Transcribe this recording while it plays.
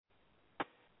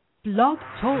Blog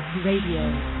Talk Radio.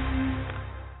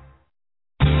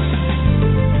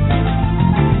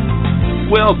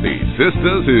 Wealthy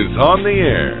Sistas is on the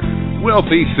air.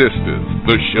 Wealthy Sistas,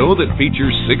 the show that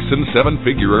features 6- and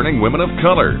 7-figure earning women of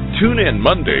color. Tune in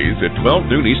Mondays at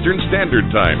 12 noon Eastern Standard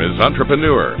Time as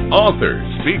entrepreneur, author,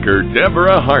 speaker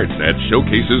Deborah Hartnett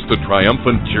showcases the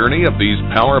triumphant journey of these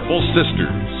powerful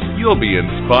sisters. You'll be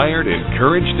inspired,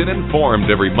 encouraged, and informed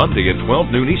every Monday at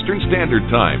 12 noon Eastern Standard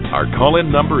Time. Our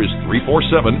call-in number is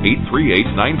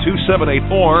 347-838-9278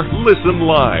 or listen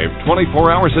live 24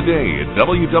 hours a day at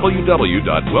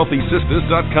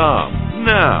www.wealthysistas.com.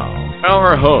 Now,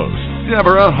 our host,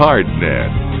 Deborah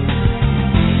Hartnett.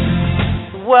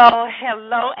 Well,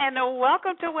 hello and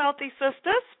welcome to Wealthy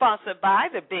Sistas, sponsored by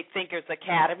the Big Thinkers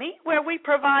Academy, where we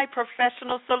provide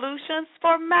professional solutions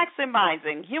for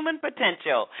maximizing human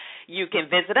potential. You can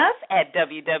visit us at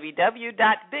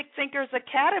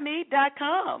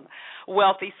www.bigthinkersacademy.com.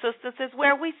 Wealthy Sistas is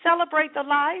where we celebrate the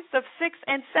lives of 6-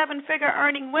 and 7-figure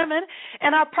earning women,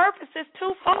 and our purpose is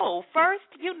twofold. First,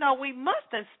 we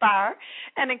must inspire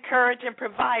and encourage and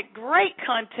provide great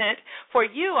content for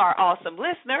you, our awesome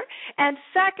listener, and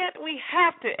second, we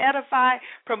have to edify,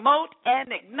 promote,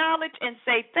 and acknowledge and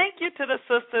say thank you to the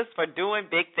sisters for doing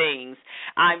big things.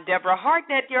 I'm Deborah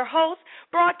Hartnett, your host,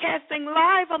 broadcasting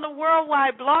live on the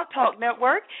Worldwide Blog Talk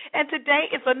Network, and today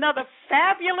is another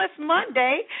fabulous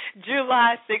Monday,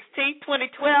 July 16,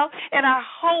 2012, and I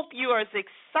hope you are as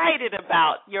excited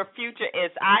about your future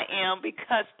as I am,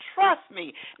 because trust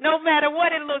me, no matter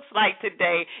what it looks like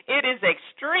today, it is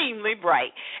extremely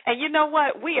bright. And you know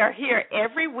what? We are here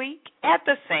every week at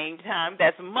the same time.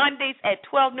 That's Mondays at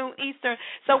 12 noon Eastern.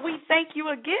 So we thank you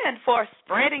again for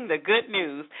spreading the good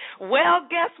news. Well,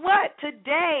 guess what?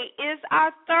 Today is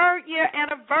our 3rd year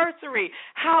anniversary.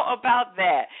 How about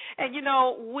that? And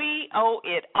we owe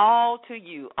it all to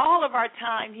you. All of our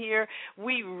time here,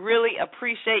 we really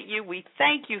appreciate you. We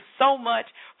thank you so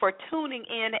much for tuning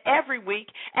in every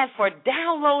week and for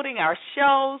downloading our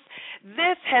shows.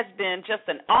 This has been just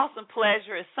an awesome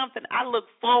pleasure. It's something I look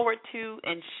forward to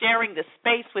and sharing the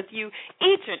space with you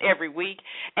each and every week.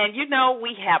 And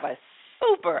we have a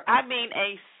super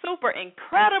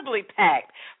incredibly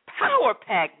packed,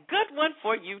 power-packed, good one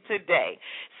for you today.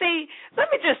 See,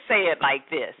 let me just say it like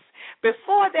this.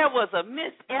 Before there was a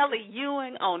Miss Ellie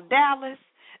Ewing on Dallas,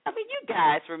 you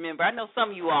guys remember. I know some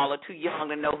of you all are too young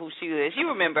to know who she is. You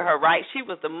remember her, right? She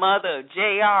was the mother of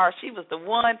JR. She was the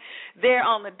one there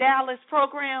on the Dallas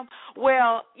program.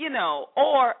 Well,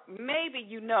 or maybe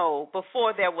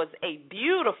before there was a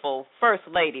beautiful First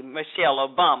Lady, Michelle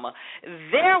Obama,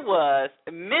 there was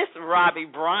Miss Robbie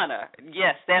Bronner.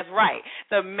 Yes, that's right.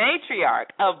 The matriarch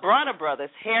of Bronner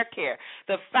Brothers Hair Care,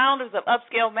 the founders of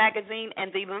UPSCALE Magazine,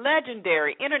 and the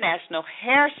legendary International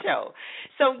Hair Show.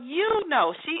 So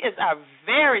she is our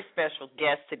very special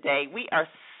guest today. We are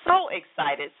so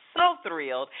excited, so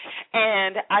thrilled,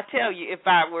 and I tell you, if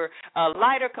I were a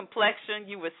lighter complexion,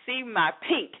 you would see my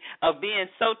pink of being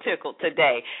so tickled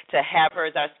today to have her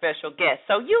as our special guest.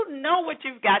 So you know what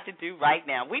you've got to do right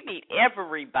now. We need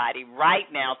everybody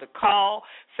right now to call,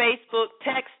 Facebook,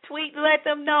 text, tweet, let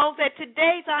them know that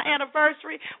today's our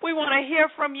anniversary. We want to hear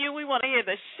from you. We want to hear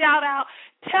the shout-out.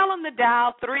 Tell them to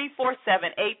dial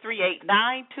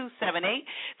 347-838-9278.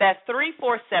 That's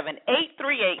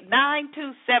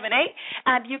 347-838-9278.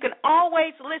 And you can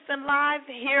always listen live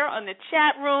here on the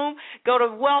chat room. Go to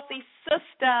Wealthy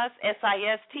Sistas,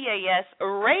 SISTAS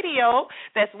Radio.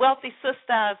 That's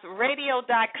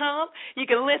WealthySistasRadio.com. You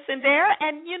can listen there.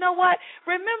 And you know what?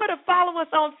 Remember to follow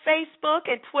us on Facebook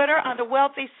and Twitter under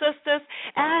Wealthy Sistas.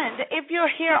 And if you're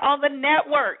here on the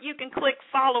network, you can click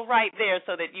follow right there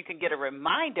so that you can get a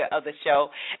reminder of the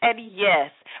show. And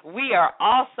yes, we are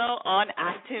also on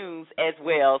iTunes as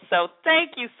well. So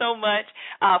thank you so much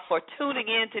for tuning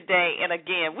in today. And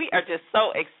again, we are just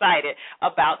so excited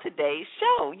about today's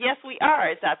show. Yes, we are.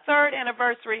 It's our 3rd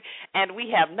anniversary, and we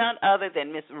have none other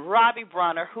than Miss Robbie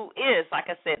Bronner, who is, like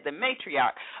I said, the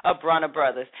matriarch of Bronner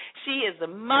Brothers. She is the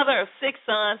mother of 6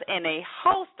 sons and a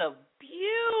host of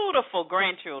beautiful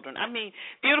grandchildren.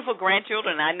 Beautiful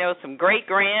grandchildren. I know some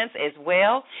great-grands as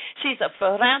well. She's a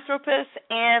philanthropist,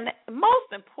 and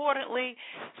most importantly,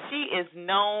 she is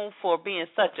known for being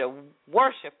such a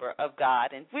worshiper of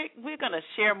God, and we're going to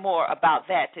share more about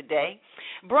that today.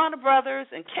 Bronner Brothers,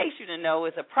 in case you didn't know,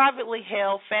 is a privately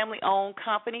held, family-owned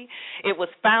company. It was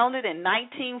founded in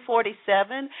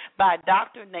 1947 by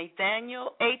Dr.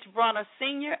 Nathaniel H. Bronner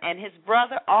Sr. and his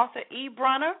brother, Arthur E.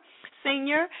 Bronner.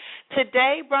 Sr.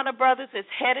 Today, Bronner Brothers is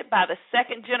headed by the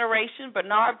second generation.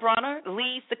 Bernard Bronner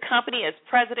leads the company as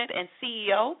president and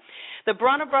CEO. The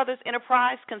Bronner Brothers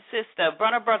enterprise consists of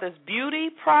Bronner Brothers beauty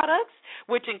products,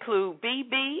 which include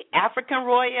BB, African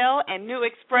Royale, and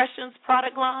NuExpressions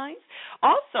product lines.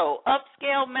 Also,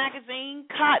 UPSCALE Magazine,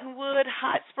 Cottonwood,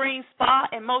 Hot Springs Spa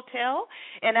and Motel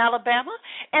in Alabama,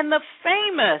 and the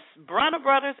famous Bronner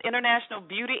Brothers International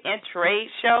Beauty and Trade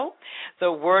Show,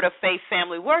 the Word of Faith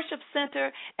Family Worship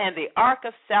Center, and the Ark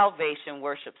of Salvation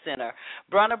Worship Center.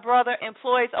 Bronner Brother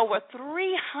employs over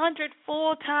 300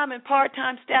 full-time and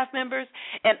part-time staff members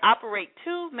and operate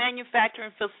 2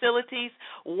 manufacturing facilities,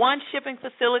 1 shipping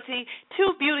facility,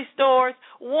 2 beauty stores,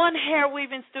 1 hair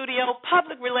weaving studio,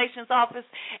 public relations office,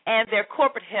 and their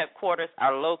corporate headquarters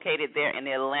are located there in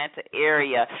the Atlanta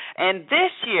area. And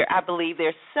this year, I believe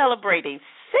they're celebrating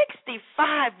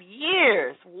 65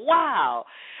 years, wow,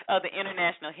 of the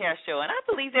International Hair Show. And I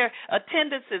believe their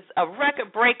attendance is a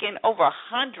record-breaking over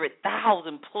 100,000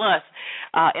 plus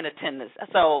in attendance.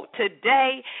 So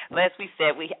today, as we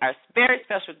said, our very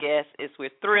special guest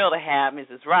we're thrilled to have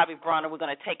Mrs. Robbie Bronner. We're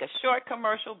going to take a short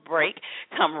commercial break,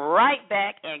 come right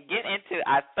back, and get into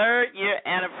our 3rd-year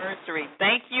anniversary.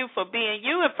 Thank you for being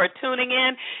you and for tuning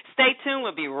in. Stay tuned.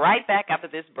 We'll be right back after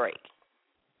this break.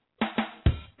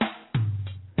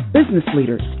 Business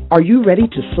leaders, are you ready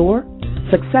to soar?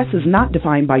 Success is not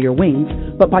defined by your wings,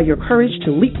 but by your courage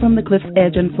to leap from the cliff's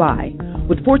edge and fly.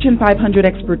 With Fortune 500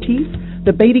 expertise,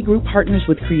 the Beatty Group partners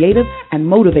with creative and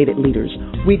motivated leaders,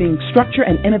 weaving structure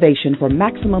and innovation for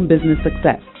maximum business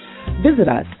success. Visit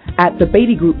us at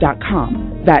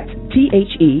thebeattygroup.com. That's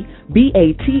THEBATIE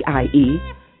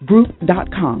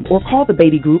group.com, or call the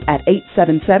Beatty Group at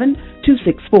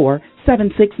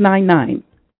 877-264-7699.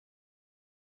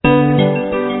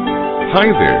 Hi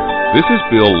there, this is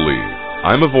Bill Lee.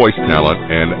 I'm a voice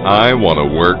talent, and I want to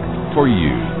work for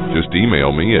you. Just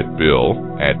email me at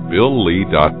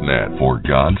bill@billlee.net. For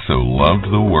God so loved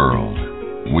the world.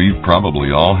 We've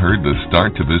probably all heard the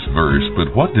start to this verse,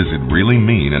 but what does it really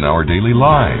mean in our daily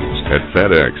lives? At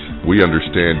FedEx, we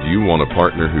understand you want a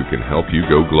partner who can help you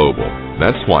go global.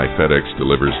 That's why FedEx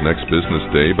delivers next business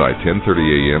day by 10:30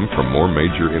 a.m. from more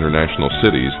major international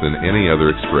cities than any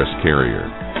other express carrier.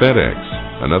 FedEx.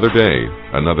 Another day,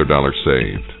 another dollar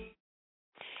saved.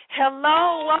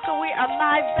 Hello, welcome. We are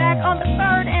live back on the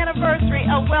 3rd anniversary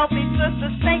of Wealthy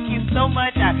Sistas. Thank you so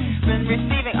much. I've been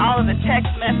receiving all of the text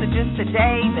messages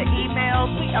today, the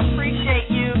emails. We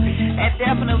appreciate you, and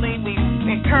definitely we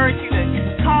encourage you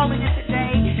to call in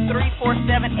today,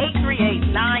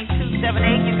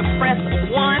 347-838-9278. You can press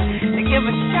 1 to give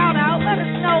a shout-out. Let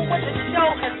us know what the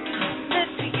show has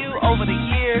meant to you over the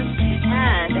years,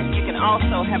 and you can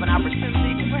also have an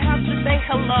opportunity to perhaps to say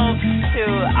hello to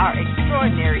our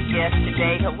extraordinary guest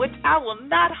today, which I will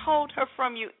not hold her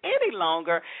from you any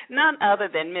longer, none other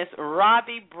than Miss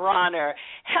Robbie Bronner.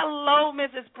 Hello,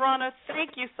 Mrs. Bronner.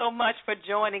 Thank you so much for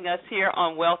joining us here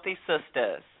on Wealthy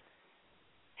Sistas.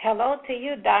 Hello to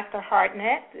you, Dr.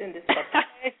 Hartnett, and it's a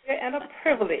pleasure and a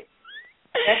privilege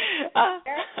to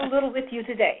share a little with you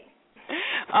today.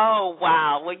 Oh,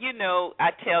 wow. Well,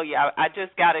 I tell you, I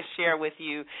just got to share with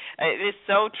you. It is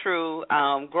so true,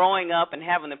 growing up and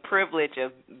having the privilege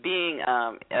of being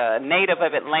a native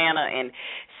of Atlanta and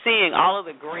seeing all of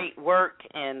the great work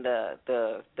and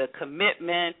the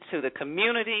commitment to the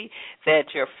community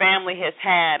that your family has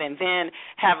had, and then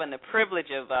having the privilege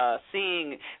of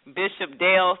seeing Bishop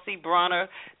Dale C. Bronner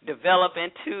develop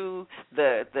into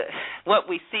the what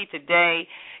we see today.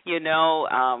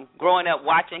 Growing up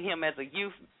watching him as a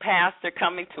youth pastor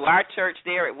coming to our church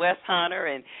there at West Hunter,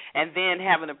 and then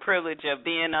having the privilege of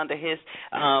being under his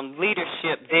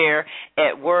leadership there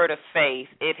at Word of Faith.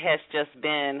 It has just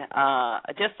been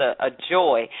just a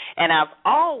joy, and I've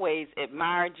always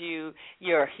admired you,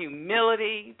 your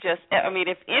humility.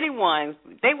 If anyone,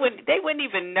 they wouldn't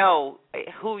even know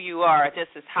who you are,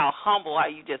 just as how humble, how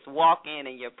you just walk in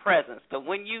your presence. But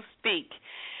when you speak,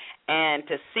 and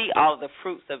to see all the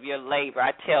fruits of your labor,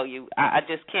 I tell you, I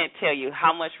just can't tell you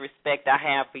how much respect I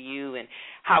have for you and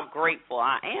how grateful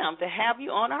I am to have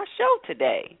you on our show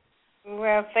today.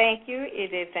 Well, thank you.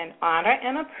 It is an honor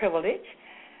and a privilege.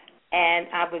 And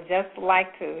I would just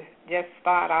like to just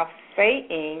start off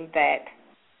saying that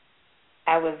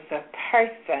I was a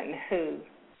person who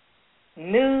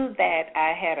knew that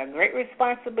I had a great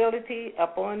responsibility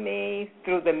upon me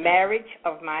through the marriage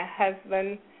of my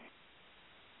husband,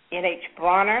 N.H.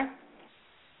 Bronner,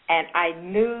 and I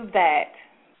knew that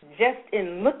just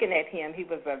in looking at him, he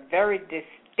was a very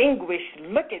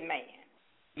distinguished-looking man.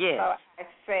 Yes. So I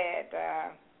said,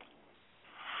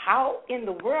 how in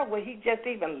the world would he just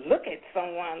even look at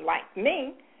someone like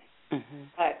me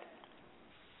But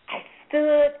I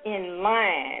stood in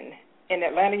line in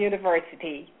Atlanta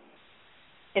University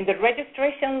in the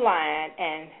registration line,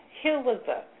 and here was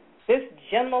this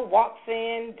gentleman walks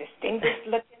in, distinguished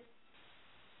looking,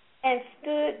 and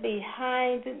stood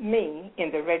behind me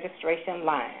in the registration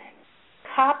line,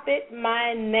 copied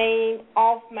my name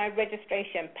off my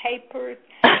registration papers,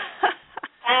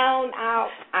 found out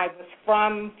I was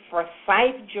from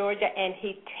Forsyth, Georgia, and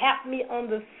he tapped me on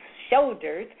the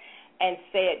shoulders and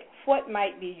said, "What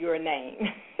might be your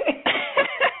name?"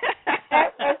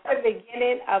 That was the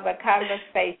beginning of a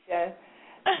conversation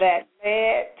that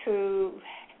led to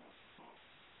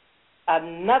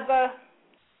another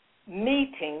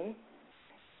meeting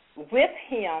with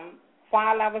him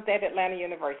while I was at Atlanta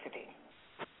University.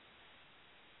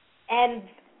 And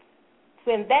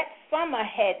when that summer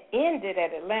had ended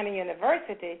at Atlanta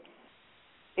University,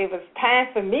 it was time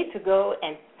for me to go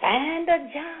and find a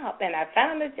job. And I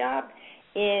found a job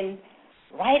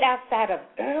right outside of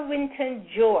Irwinton,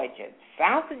 Georgia,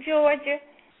 South Georgia.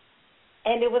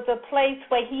 And it was a place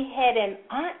where he had an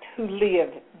aunt who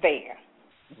lived there.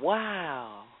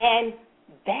 Wow. And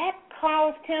that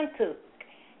caused him to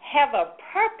have a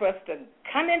purpose to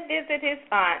come and visit his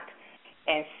aunt.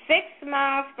 And 6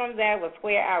 miles from there was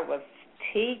where I was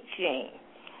teaching.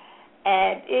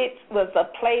 And it was a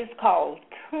place called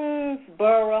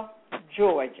Toonsboro,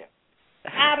 Georgia.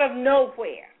 Out of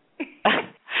nowhere.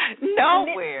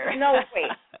 Nowhere.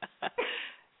 Nowhere.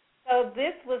 So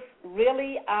this was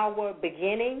really our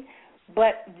beginning.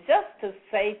 But just to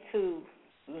say to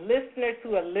listeners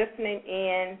who are listening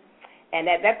in, and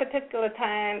at that particular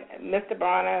time, Mr.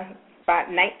 Bronner,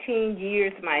 about 19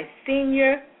 years my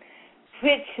senior,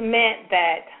 which meant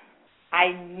that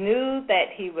I knew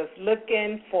that he was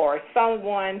looking for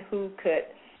someone who could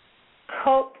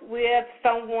cope with,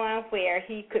 someone where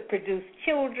he could produce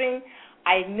children.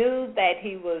 I knew that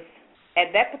he was,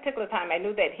 at that particular time, I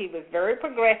knew that he was very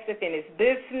progressive in his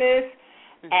business,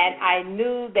 and I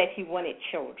knew that he wanted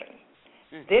children.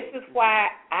 This is why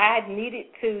I needed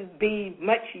to be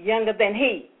much younger than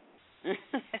he.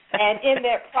 And in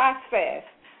that process,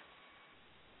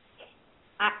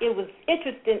 it was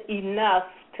interesting enough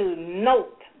to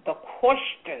note the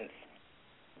questions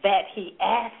that he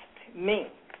asked me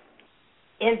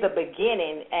in the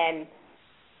beginning, and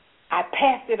I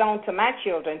passed it on to my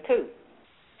children, too.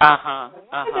 One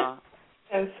of the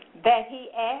questions that he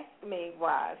asked me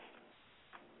was,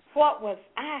 what was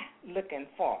I looking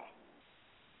for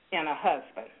in a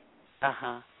husband?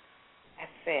 I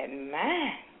said,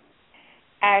 man.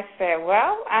 I said,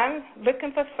 well, I'm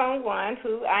looking for someone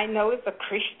who I know is a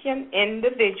Christian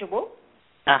individual.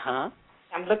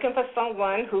 I'm looking for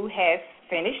someone who has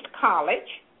finished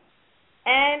college.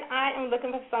 And I am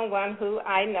looking for someone who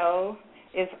I know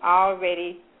is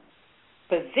already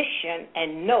positioned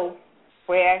and know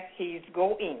where he's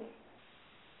going.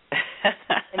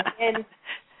 And then,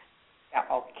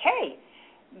 okay.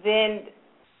 Then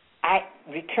I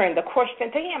returned the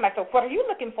question to him. I said, what are you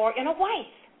looking for in a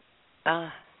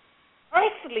wife?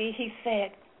 Firstly, he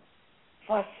said,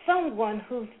 for someone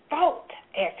who thought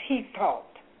as he thought.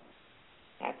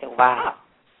 I said, wow.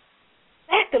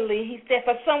 Secondly, he said,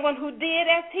 for someone who did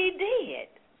as he did.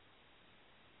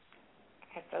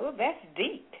 I said, oh, that's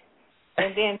deep.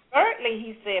 And then thirdly,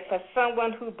 he said, for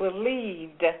someone who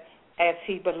believed as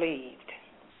he believed.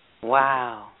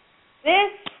 Wow.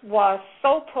 This was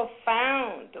so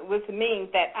profound with me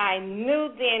that I knew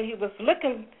then he was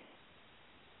looking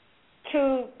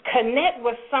to connect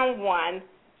with someone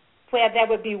where there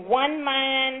would be one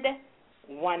mind,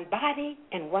 one body,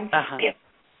 and one spirit.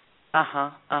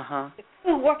 The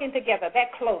two working together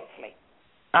that closely.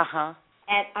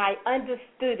 And I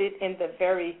understood it in the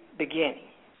very beginning.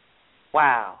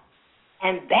 Wow.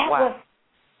 And that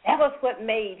was what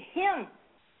made him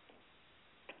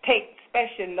take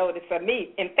special notice of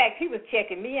me. In fact, he was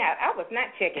checking me out. I was not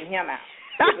checking him out.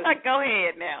 Go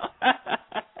ahead now.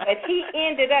 But he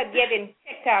ended up getting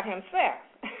checked out himself.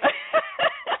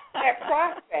 That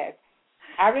process.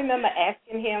 I remember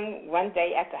asking him one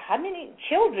day, I said, how many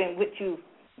children would you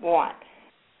want?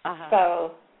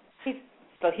 So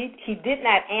he did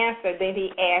not answer. Then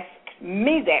he asked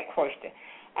me that question.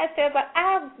 I said, but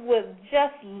I would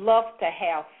just love to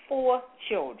have 4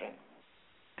 children.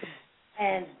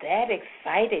 And that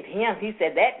excited him. He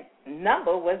said that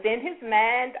number was in his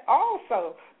mind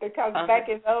also, because back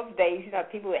in those days, you know,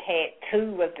 people had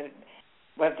 2 was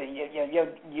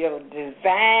your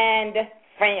designed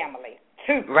family.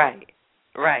 2. Right.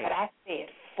 But I said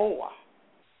 4.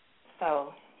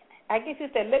 So I guess he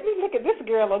said, let me look at this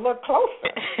girl a little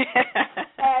closer.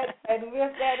 and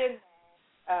with that in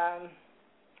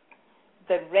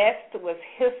the rest was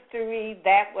history.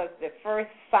 That was the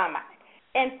first summer.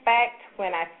 In fact,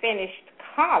 when I finished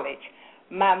college,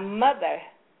 my mother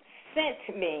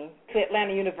sent me to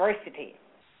Atlanta University,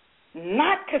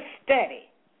 not to study,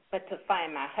 but to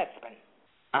find my husband.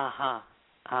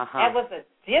 That was a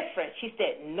difference. She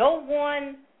said, no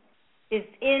one is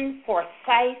in for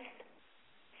sight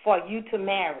for you to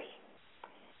marry.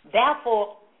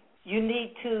 Therefore, you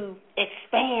need to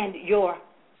expand your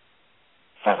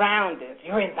surroundings,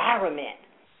 your environment.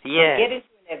 Yes. Get into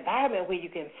an environment where you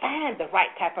can find the right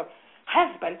type of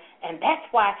husband, and that's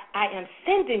why I am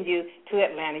sending you to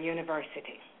Atlanta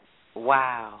University.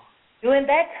 Wow. During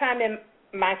that time,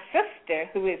 my sister,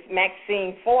 who is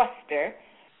Maxine Foster,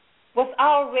 was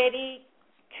already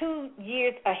 2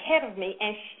 years ahead of me,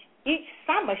 and each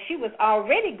summer she was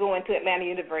already going to Atlanta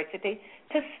University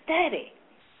to study.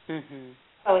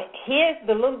 So here's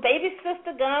the little baby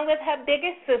sister gone with her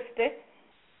bigger sister,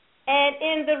 and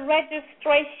in the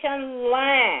registration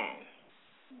line,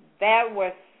 that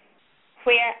was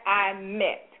where I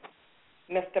met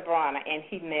Mr. Bronner, and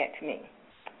he met me.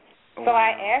 So I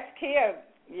asked him,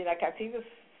 because he was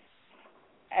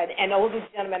an older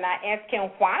gentleman, I asked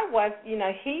him why was,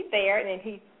 he there, and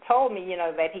he told me,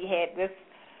 that he had this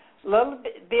little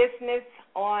business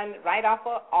right off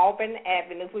of Auburn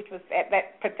Avenue, which was at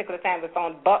that particular time was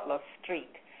on Butler Street.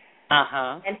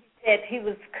 And he said he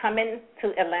was coming to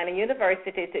Atlanta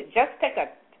University to just take a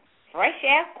fresh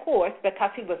air course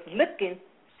because he was looking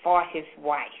for his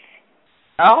wife.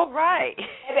 All right.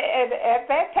 At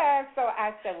that time, so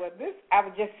I said, well, I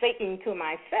was just thinking to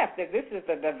myself that this is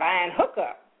a divine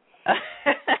hookup.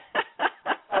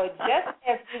 So just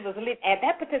as he was leaving, at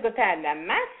that particular time, now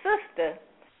my sister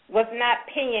was not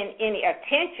paying any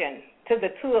attention to the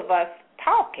two of us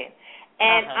talking,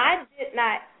 and I did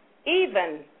not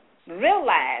even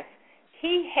realize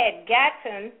he had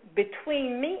gotten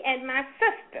between me and my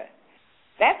sister.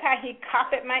 That's how he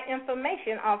copied my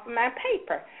information off of my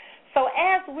paper. So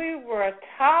as we were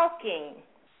talking,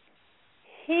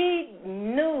 he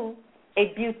knew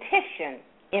a beautician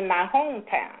in my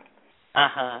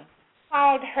hometown.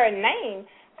 Called her name.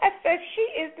 I said,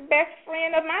 she is the best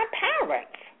friend of my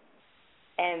parents.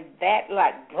 And that,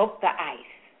 broke the ice.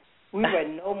 We were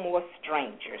no more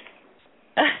strangers.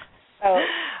 So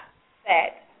that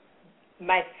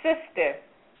my sister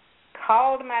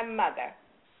called my mother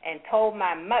and told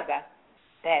my mother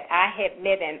that I had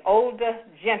met an older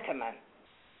gentleman,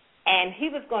 and he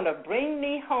was going to bring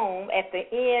me home at the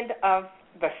end of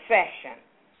the session.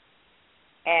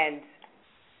 And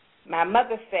my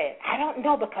mother said, I don't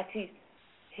know, because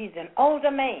he's an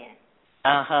older man.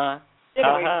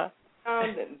 The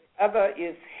other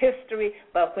is history,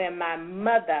 but when my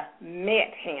mother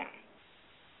met him,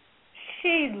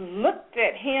 she looked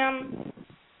at him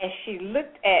and she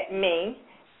looked at me,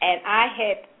 and I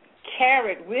had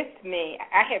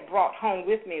brought home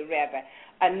with me,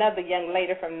 another young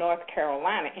lady from North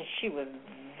Carolina, and she was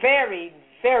very,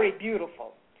 very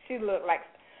beautiful. She looked like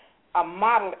a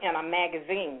model in a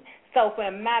magazine. So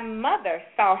when my mother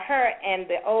saw her and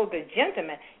the older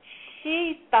gentleman,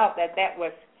 she thought that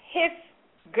was his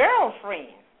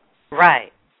girlfriend.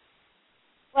 Right.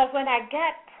 But when I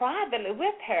got privately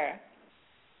with her,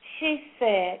 she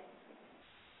said,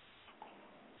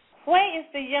 where is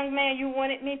the young man you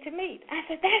wanted me to meet? I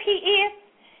said, there he is.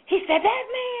 He said, that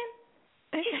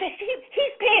man? She said,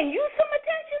 he's paying you some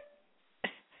attention?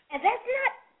 And that's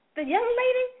not the young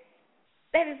lady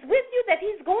that is with you, that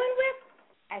he's going with?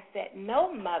 I said,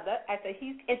 no, Mother. I said,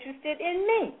 he's interested in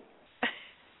me.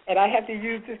 And I have to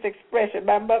use this expression.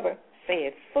 My mother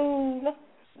said, fool,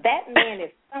 that man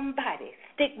is somebody.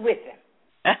 Stick with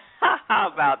him.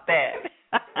 How about that?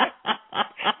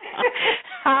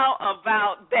 How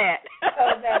about that?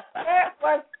 So that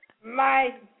was my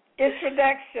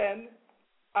introduction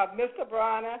of Mr.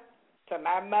 Bronner to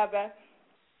my mother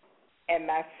and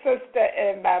my sister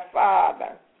and my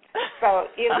father. So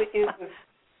it was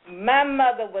my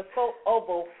mother was so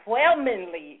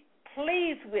overwhelmingly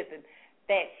pleased with him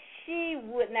that she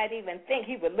would not even think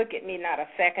he would look at me not a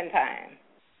second time.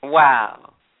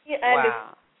 Wow. She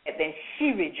understood, and then she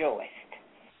rejoiced.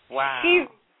 Wow.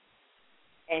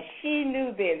 She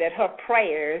knew then that her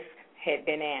prayers had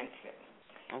been answered.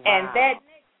 Wow. And that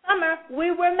next summer,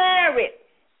 we were married.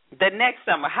 The next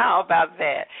summer, how about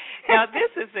that? Now,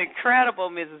 this is incredible,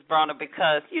 Mrs. Bronner,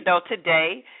 because,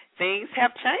 today things have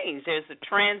changed. There's a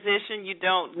transition. You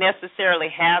don't necessarily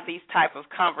have these type of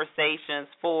conversations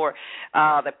for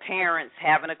the parents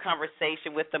having a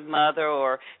conversation with the mother,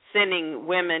 or sending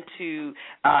women to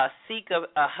seek a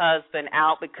husband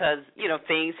out because,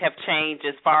 things have changed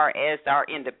as far as our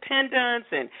independence,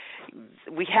 and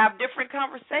we have different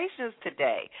conversations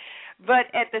today.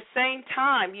 But at the same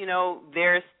time,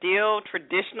 there's still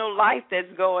traditional life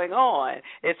that's going on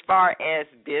as far as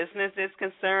business is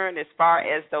concerned, as far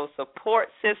as those support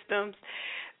systems.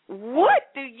 What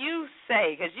do you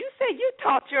say? Because you say you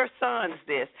taught your sons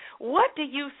this. What do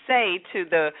you say to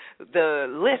the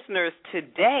listeners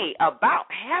today about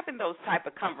having those type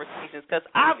of conversations? Because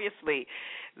obviously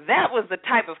that was the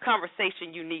type of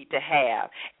conversation you need to have.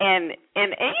 And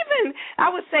even I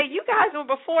would say you guys were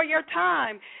before your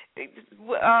time.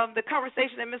 The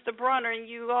conversation that Mr. Bronner and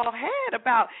you all had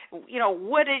about,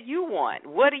 what do you want?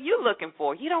 What are you looking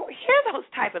for? You don't hear those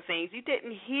type of things. You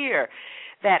didn't hear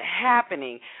that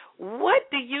happening. What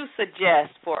do you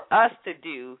suggest for us to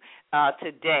do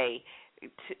today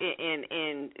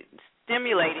in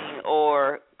stimulating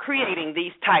or creating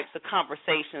these types of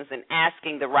conversations and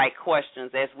asking the right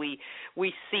questions as we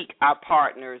seek our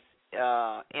partners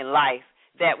in life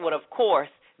that would, of course,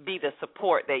 be the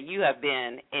support that you have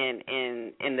been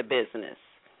in the business?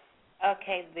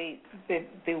 Okay,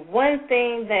 the one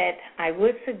thing that I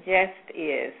would suggest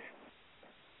is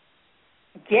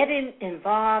getting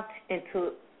involved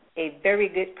into a very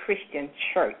good Christian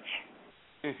church.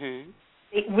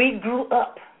 Mm-hmm. We grew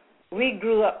up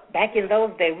back in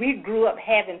those days. We grew up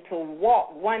having to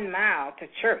walk 1 mile to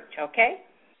church. Okay.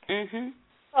 Mm-hmm.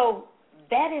 So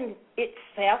that in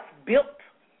itself built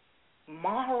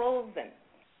morals and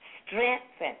strength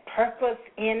and purpose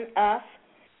in us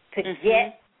to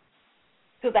get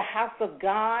to the house of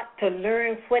God, to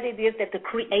learn what it is that the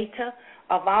creator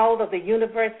of all of the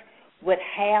universe would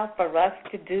have for us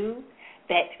to do,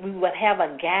 that we would have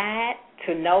a guide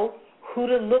to know who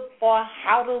to look for,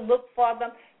 how to look for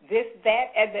them, this, that,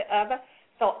 and the other.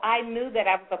 So I knew that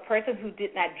I was a person who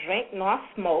did not drink nor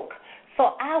smoke,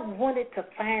 so I wanted to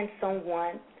find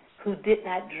someone who did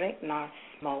not drink nor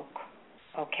smoke,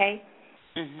 okay?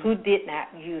 Mm-hmm. Who did not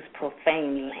use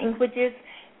profane languages,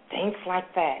 things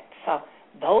like that. So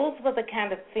those were the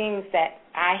kind of things that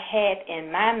I had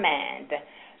in my mind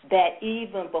that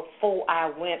even before I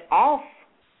went off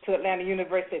to Atlanta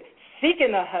University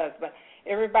seeking a husband,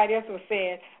 everybody else was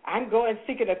saying, I'm going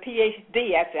seeking a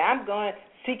PhD. I said, I'm going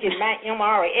seeking my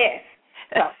MRS.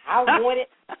 So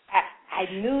I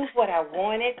knew what I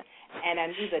wanted, and I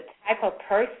knew the type of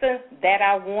person that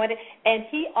I wanted, and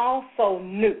he also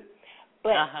knew.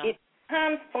 But it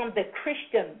comes from the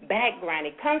Christian background.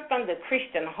 It comes from the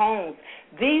Christian homes.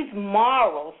 These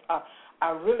morals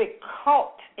are really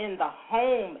caught in the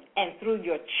home and through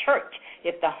your church.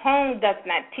 If the home does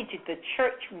not teach it, the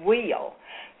church will.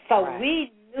 So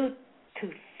we knew to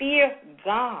fear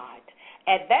God.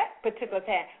 At that particular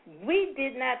time, we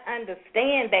did not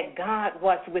understand that God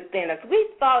was within us. We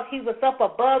thought he was up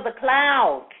above the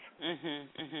clouds.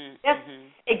 Just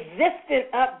existing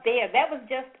up there. That was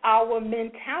just our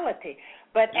mentality.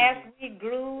 But as we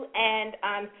grew and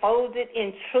unfolded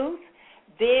in truth,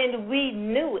 then we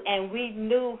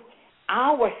knew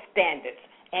our standards.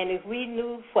 And if we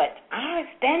knew what our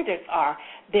standards are,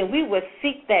 then we would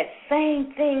seek that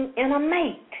same thing in a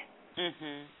mate.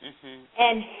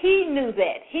 And he knew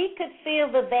that. He could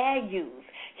feel the values.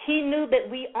 He knew that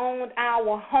we owned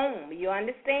our home. You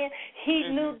understand? He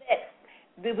knew that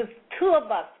there was two of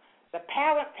us. The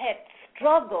parents had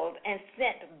struggled and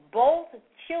sent both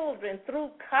children through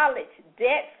college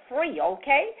debt-free,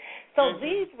 okay? So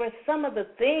these were some of the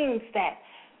things that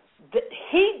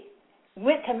he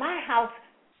went to my house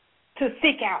to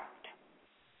seek out.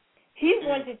 He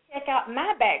wanted to check out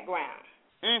my background.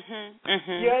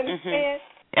 You understand?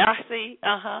 I see.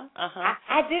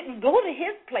 I didn't go to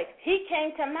his place. He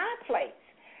came to my place.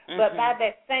 But by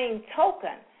that same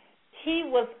token, he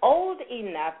was old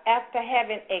enough, after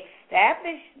having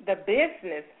established the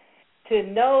business, to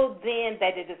know then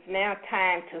that it is now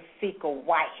time to seek a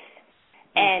wife.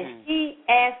 And he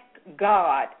asked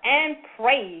God and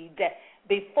prayed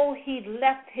before he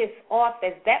left his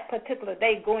office that particular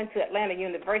day going to Atlanta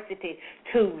University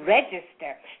to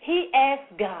register. He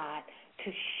asked God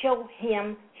to show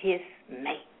him his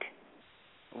mate.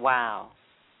 Wow.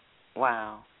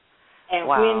 And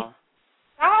when he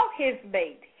saw his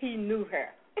mate, he knew her.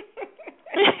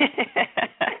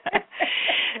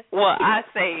 Well, I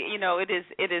say,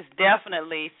 it is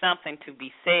definitely something to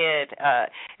be said.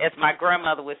 As my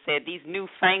grandmother would say, these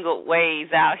newfangled ways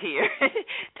out here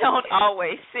don't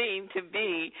always seem to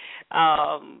be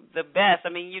the best. I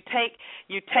mean, you take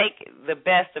the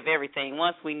best of everything.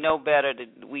 Once we know better,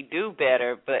 we do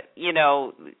better. But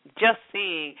just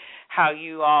seeing how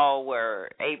you all were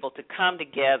able to come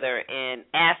together and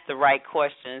ask the right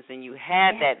questions, and you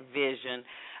had that vision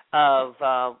of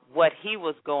what he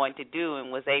was going to do and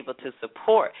was able to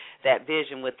support that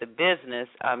vision with the business.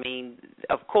 I mean,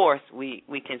 of course, we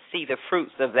can see the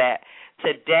fruits of that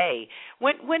today.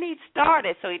 When he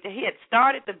started, so he had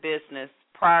started the business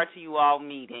prior to you all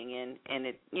meeting, and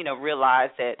it,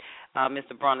 realized that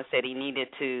Mr. Bronner said he needed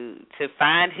to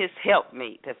find his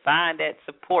helpmate, to find that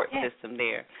support system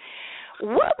there.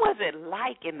 What was it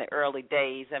like in the early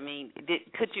days? I mean,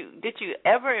 did you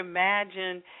ever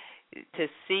imagine to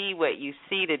see what you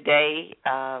see today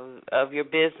of your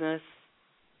business?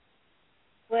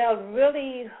 Well,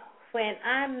 really, when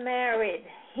I married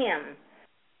him,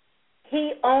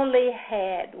 he only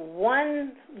had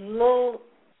one little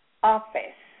office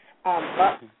on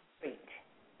Butler Street.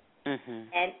 Mm-hmm.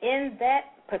 And in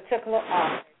that particular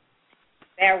office,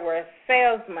 there were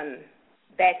salesmen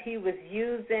that he was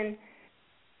using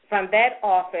from that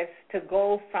office to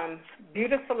go from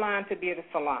beauty salon to beauty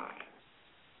salon.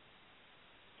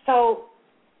 So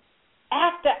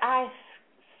after I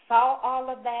saw all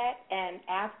of that, and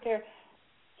after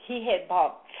he had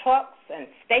bought trucks and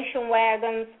station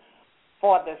wagons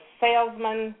for the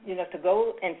salesmen, to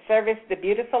go and service the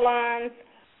beauty salons,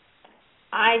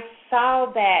 I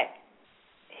saw that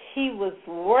he was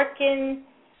working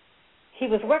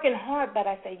hard, but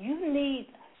I said, you need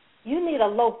a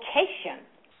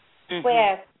location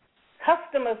where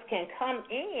customers can come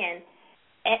in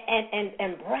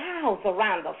and browse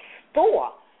around the store.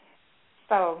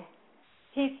 So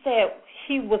he said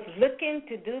he was looking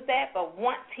to do that, but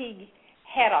once he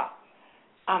had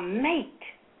a mate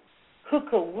who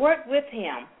could work with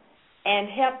him and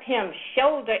help him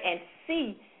shoulder and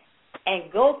see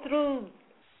and go through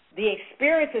the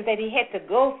experiences that he had to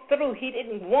go through, he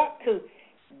didn't want to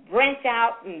branch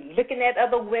out and looking at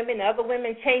other women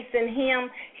chasing him.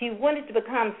 He wanted to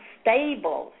become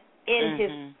stable in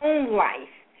his own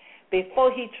life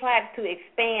before he tried to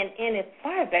expand any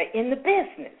further in the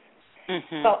business.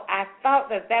 So I thought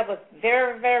that was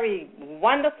very, very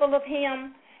wonderful of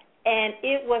him, and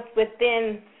it was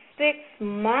within 6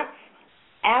 months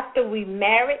after we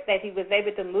married that he was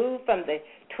able to move from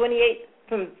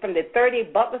the 30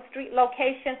 Butler Street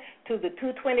location to the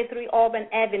 223 Auburn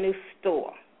Avenue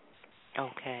store.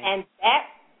 Okay. And that,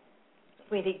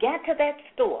 when he got to that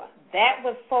store, that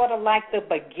was sort of like the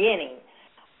beginning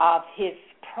of his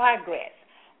progress.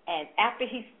 And after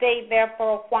he stayed there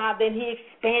for a while, then he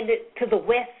expanded to the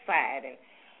west side,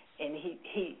 and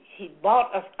he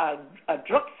bought a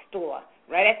drugstore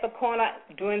right at the corner.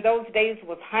 During those days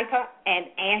was Hunter and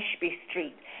Ashby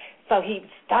Street. So he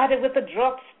started with the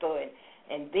drugstore,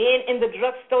 and then in the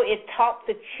drugstore it taught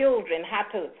the children how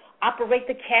to operate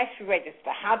the cash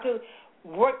register, how to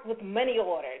work with money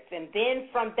orders. And then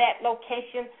from that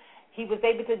location, he was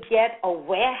able to get a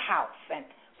warehouse, and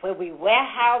where we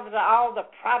warehoused all the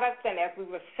products, and as we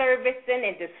were servicing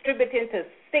and distributing to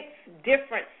 6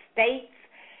 different states,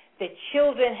 the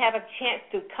children had a chance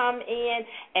to come in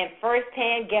and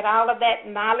firsthand get all of that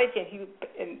knowledge. And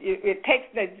it takes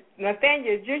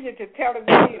Nathaniel Jr. to tell him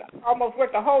that he almost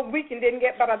worked a whole week and didn't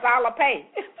get but $1 pay.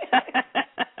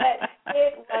 But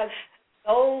it was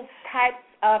those types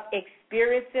of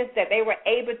experiences that they were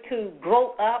able to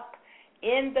grow up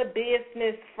in the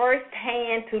business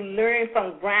firsthand to learn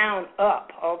from ground up,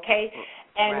 okay?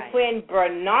 And when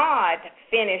Bernard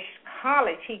finished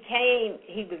college, he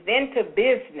was into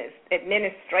business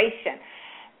administration,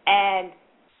 and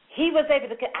he was able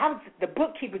to, I was the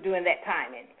bookkeeper during that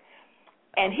time,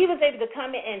 and he was able to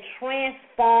come in and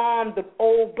transform the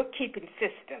old bookkeeping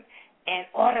system and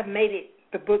automated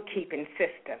the bookkeeping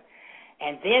system.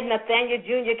 And then Nathaniel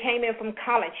Jr. came in from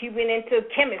college. He went into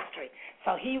chemistry.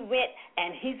 So he went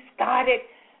and he started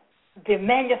the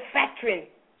manufacturing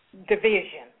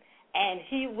division, and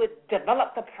he would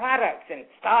develop the products and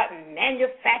start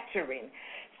manufacturing.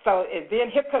 So and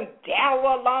then here comes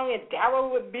Darryl along, and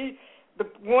Darryl would be the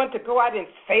one to go out and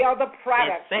sell the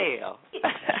products.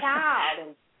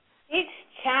 Each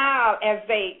child, as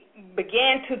they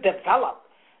began to develop,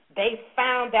 they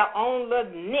found their own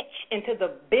little niche into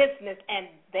the business, and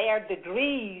their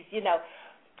degrees,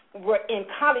 were in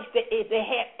college. They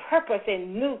had purpose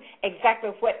and knew exactly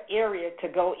what area to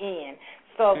go in.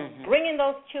 So bringing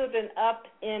those children up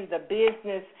in the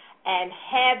business and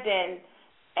having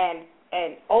and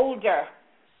an older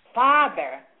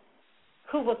father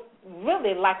who was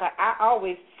really like I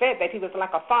always said that he was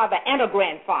like a father and a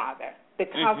grandfather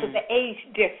because of the age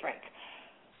difference.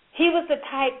 He was the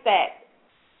type that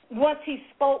once he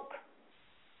spoke,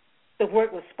 the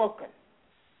word was spoken.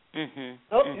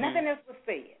 Nothing else was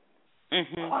said.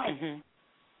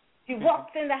 He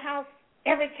walks in the house,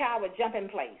 every child would jump in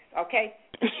place, okay?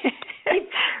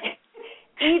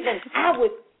 Even I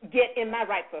would get in my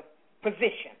rightful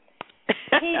position.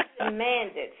 He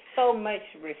demanded so much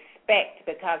respect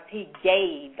because he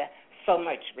gave so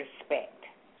much respect.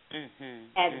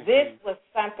 And this was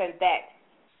something that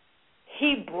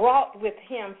he brought with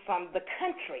him from the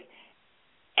country.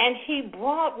 And he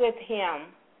brought with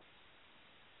him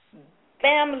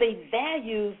family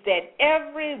values that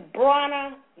every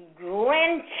Bronner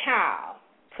grandchild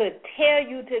could tell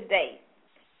you today.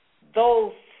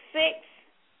 Those 6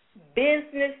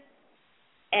 business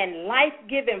and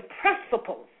life-giving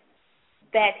principles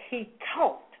that he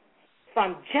taught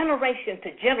from generation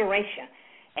to generation.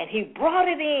 And he brought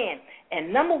it in.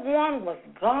 And number 1 was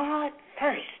God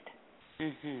first.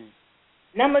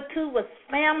 Number 2 was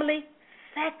family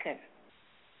second.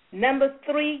 Number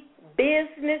 3,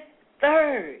 business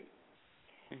third.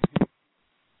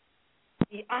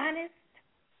 Be honest,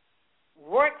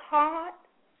 work hard,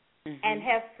 and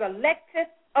have selective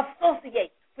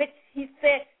associates, which he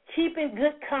said, keeping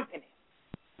good company.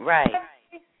 Right.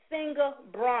 Every single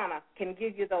Bronner can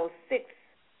give you those six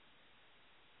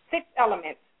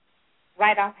elements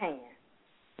right offhand.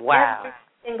 Wow. Every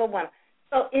single one.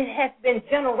 So it has been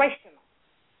generational.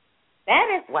 That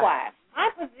is why my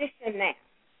position now,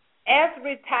 as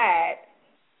retired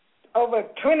over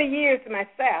 20 years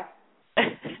myself,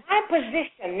 my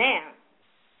position now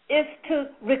is to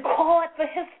record the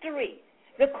history,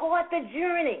 record the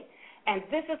journey. And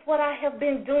this is what I have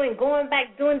been doing, going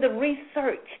back, doing the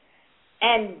research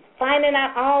and finding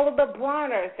out all of the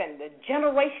Bronners and the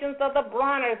generations of the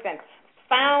Bronners, and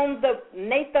found the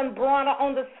Nathan Bronner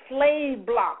on the slave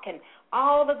block and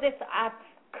all of this. I've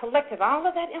collected all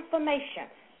of that information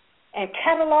and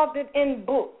cataloged it in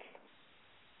books.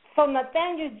 So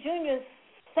Nathaniel Jr.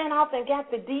 sent off and got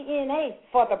the DNA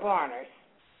for the Bronners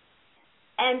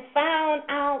and found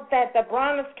out that the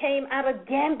Bronners came out of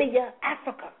Gambia,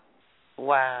 Africa.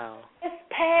 Wow. This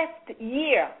past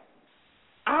year,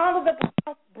 all of the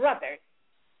Bronner brothers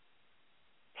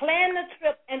planned a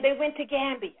trip, and they went to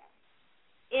Gambia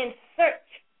in search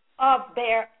of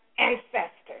their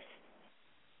ancestors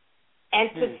and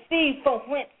to see from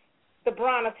whence the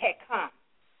Bronners had come.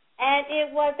 And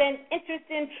it was an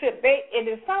interesting trip. It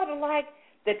is sort of like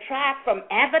the tribe from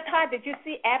Avatar. Did you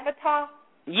see Avatar?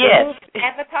 Yes.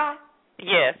 Avatar?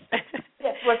 Yes.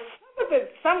 Yes. Well,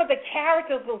 some of the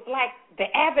characters was like the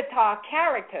Avatar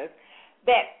characters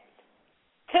that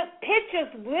took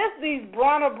pictures with these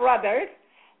Bronner brothers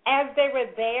as they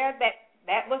were there.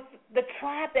 That was the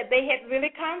tribe that they had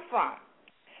really come from.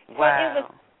 Wow. So it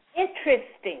was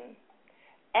interesting.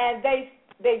 And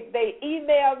they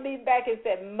emailed me back and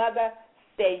said, Mother,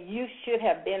 said you should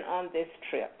have been on this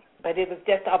trip. But it was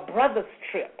just a brother's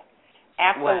trip.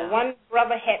 After one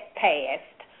brother had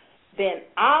passed, then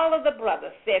all of the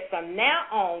brothers said, from now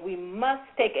on, we must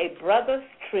take a brother's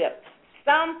trip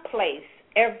someplace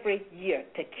every year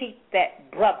to keep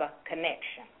that brother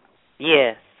connection.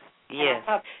 Yes, And yes. I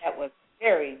thought that was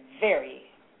very, very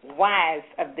wise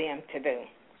of them to do.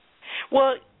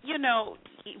 Well, you know,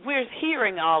 we're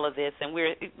hearing all of this, and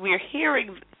we're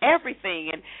hearing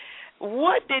everything. And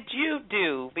what did you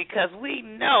do? Because we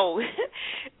know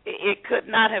it could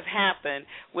not have happened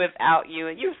without you,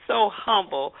 and you're so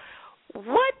humble.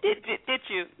 What did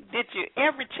you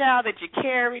every child that you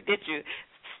carried, did you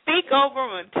speak over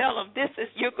them and tell them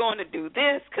you're going to do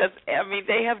this? Because I mean,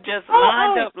 they have just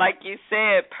lined up, like you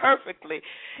said, perfectly,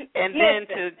 and then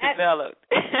to develop.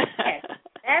 Yes,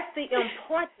 that's the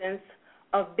importance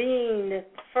of being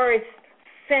first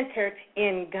centered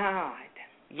in God.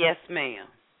 Yes, ma'am.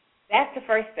 That's the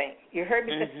first thing. You heard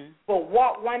me say, we'll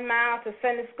walk 1 mile to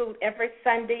Sunday school every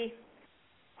Sunday.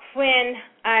 When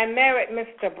I married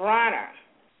Mr. Bronner,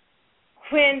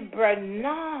 when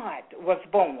Bernard was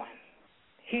born,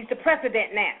 he's the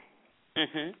president now.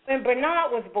 When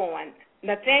Bernard was born,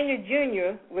 Nathaniel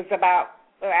Jr. was about,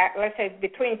 let's say,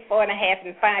 between 4.5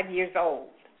 and 5 years old.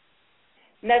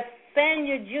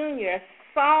 Nathaniel Jr.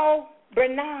 saw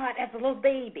Bernard as a little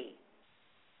baby,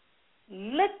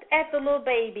 looked at the little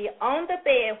baby on the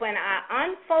bed. When I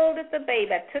unfolded the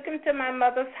baby, I took him to my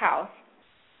mother's house,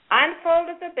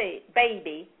 unfolded the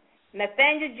baby.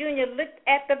 Nathaniel Jr. looked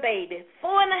at the baby,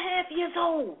 4.5 years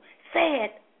old, said,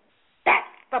 that's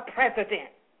the president.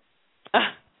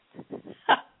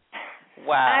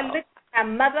 Wow. I looked at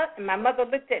my mother, and my mother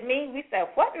looked at me. We said,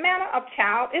 what manner of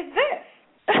child is this?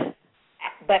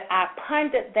 But I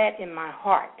pondered that in my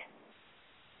heart.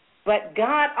 But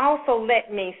God also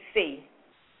let me see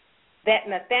that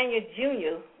Nathaniel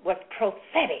Jr. was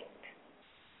prophetic.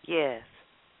 Yes.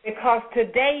 Because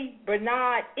today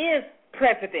Bernard is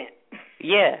president.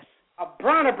 Yes. Of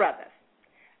Bronner Brothers.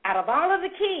 Out of all of the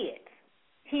kids,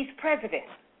 he's president.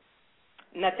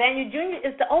 Nathaniel Jr.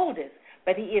 is the oldest,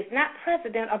 but he is not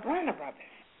president of Bronner Brothers.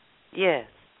 Yes.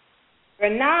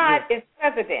 Bernard is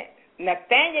president.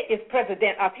 Nathaniel is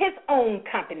president of his own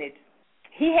company.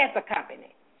 He has a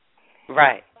company.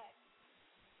 Right.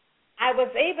 I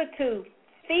was able to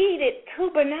feed it to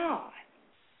Bernard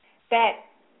that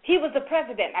he was the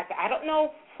president. I said, I don't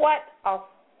know what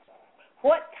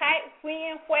type,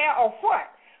 when, where, or what.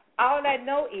 All I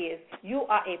know is you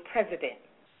are a president.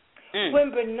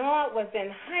 When Bernard was in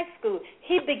high school,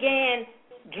 he began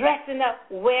dressing up,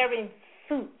 wearing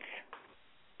suits.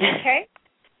 Okay?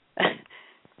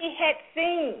 He had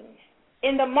seen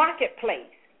in the marketplace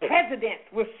presidents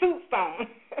with suits on.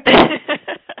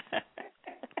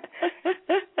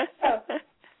 So,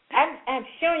 I'm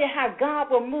showing you how God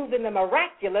will move in the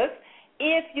miraculous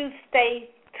if you stay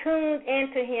tuned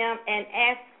into Him and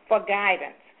ask for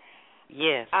guidance.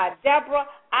 Yes. Deborah,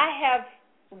 I have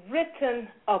written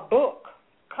a book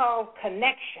called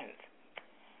Connections.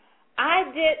 I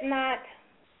did not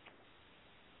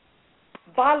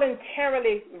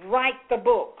voluntarily write the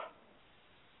book.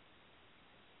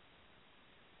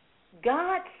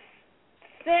 God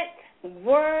sent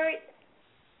word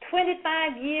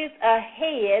 25 years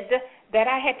ahead that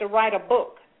I had to write a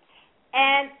book.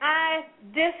 And I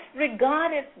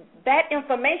disregarded that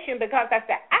information because I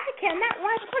said, I cannot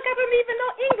write a book. I don't even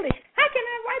know English. How can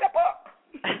I write a book?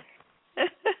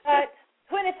 But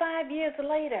 25 years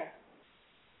later,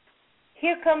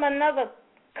 here come another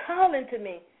calling to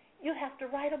me. You have to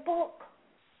write a book.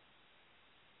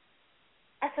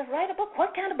 I said, write a book?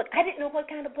 What kind of book? I didn't know what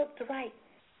kind of book to write.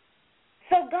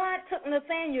 So God took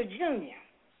Nathaniel Jr.,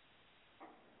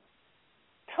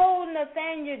 told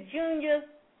Nathaniel Jr.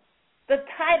 the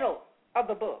title of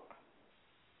the book,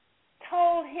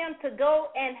 told him to go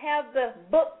and have the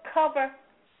book cover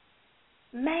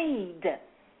made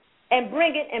and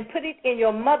bring it and put it in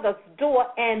your mother's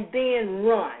door and then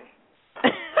run.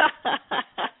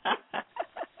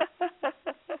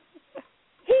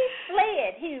 He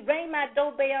fled. He rang my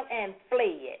doorbell and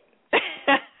fled.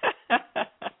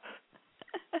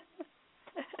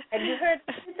 Have you heard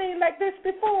anything like this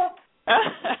before?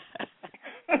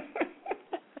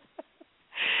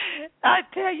 I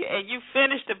tell you, and you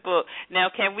finished the book. Now,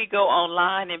 can we go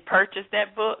online and purchase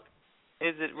that book?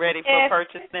 Is it ready for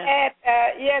purchase now?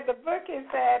 The book is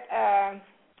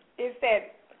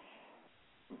at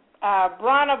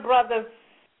Bronner Brothers.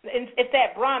 It's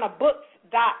at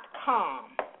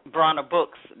BronnerBooks.com.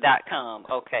 BronnerBooks.com.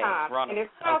 Okay. And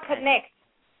it's called Connect.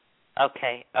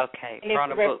 Okay. And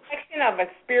Bronner it's a Books. reflection of a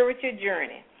spiritual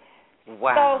journey.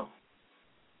 Wow. So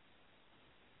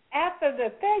after the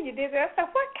thing you did, I said,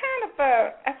 what kind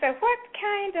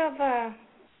of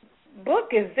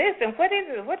book is this, and what is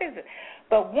it?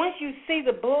 But once you see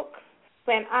the book,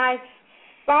 when I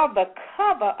saw the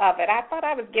cover of it, I thought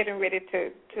I was getting ready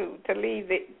to leave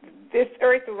this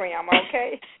earth realm.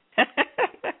 Okay.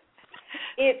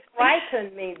 It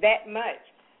frightened me that much,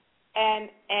 and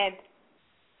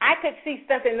I could see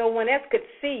something no one else could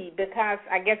see because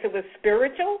I guess it was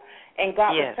spiritual, and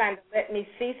God was trying to let me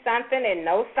see something and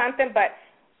know something. But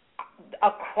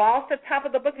across the top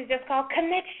of the book is just called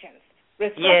Connections,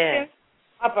 Reflections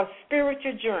of a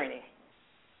Spiritual Journey.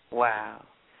 Wow.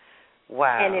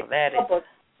 And it's a book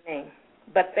name.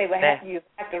 But you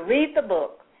have to read the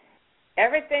book.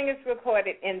 Everything is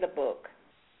recorded in the book.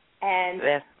 And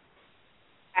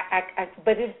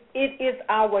but it is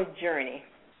our journey.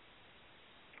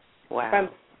 Wow. From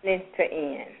beginning to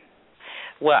end.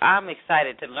 Well, I'm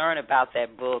excited to learn about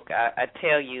that book. I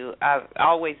tell you, I've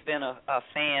always been a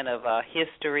fan of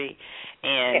history,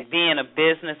 and being a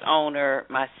business owner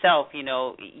myself,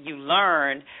 you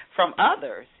learn from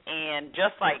others. And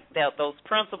just like those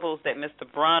principles that Mr.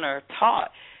 Bronner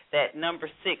taught, that number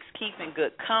 6, keeping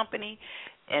good company,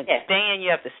 and you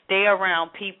have to stay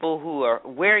around people who are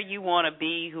where you want to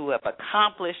be, who have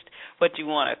accomplished what you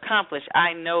want to accomplish.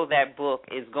 I know that book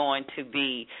is going to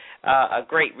be a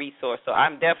great resource, so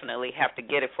I'm definitely have to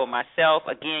get it for myself.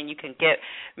 Again, you can get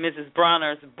Mrs.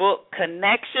 Bronner's book,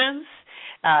 Connections,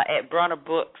 at Bronner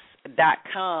Books.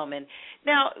 .com. And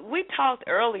now, we talked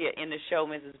earlier in the show,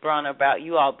 Mrs. Bronner, about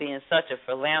you all being such a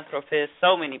philanthropist.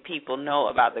 So many people know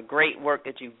about the great work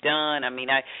that you've done. I mean,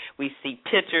 we see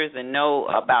pictures and know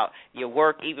about your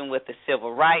work even with the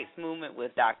civil rights movement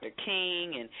with Dr.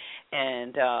 King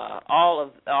and all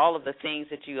of the things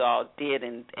that you all did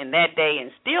in that day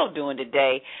and still doing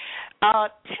today.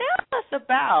 Tell us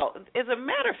about, as a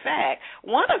matter of fact,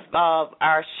 one of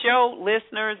our show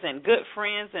listeners and good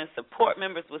friends and support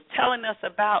members was telling us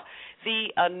about the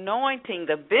anointing,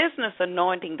 the business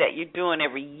anointing that you're doing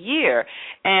every year.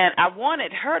 And I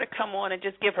wanted her to come on and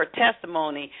just give her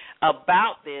testimony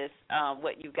about this,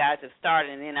 what you guys have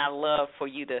started, and then I'd love for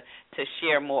you to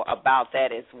share more about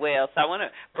that as well. So I want to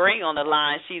bring on the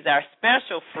line, she's our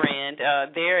special friend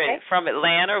from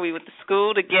Atlanta. We went to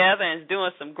school together and is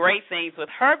doing some great things with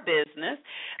her business.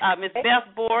 Ms. Beth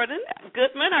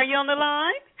Goodman, are you on the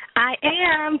line? I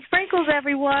am. Sprinkles,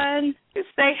 everyone. You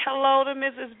say hello to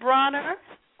Mrs. Bronner.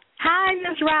 Hi,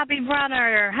 Miss Robbie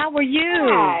Bronner. How are you?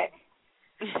 Hi.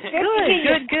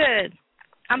 Good.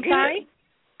 I'm sorry?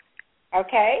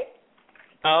 Okay.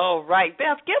 All right.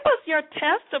 Beth, give us your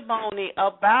testimony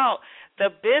about the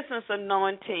business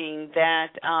anointing that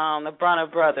the Bronner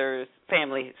Brothers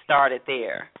family started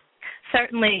there.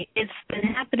 Certainly. It's been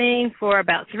happening for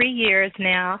about 3 years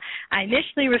now. I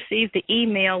initially received the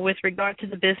email with regard to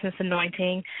the business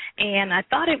anointing, and I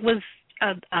thought it was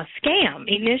a scam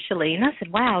initially. And I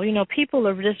said, wow, people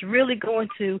are just really going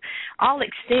to all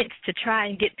extents to try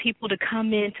and get people to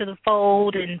come into the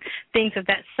fold and things of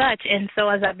that such. And so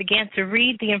as I began to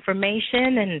read the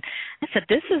information, and I said,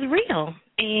 this is real.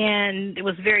 And it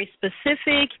was very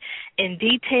specific and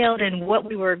detailed in what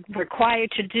we were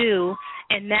required to do,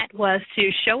 and that was to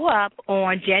show up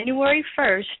on January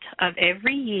 1st of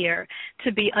every year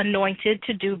to be anointed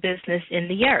to do business in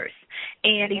the earth.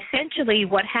 And essentially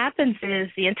what happens is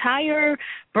the entire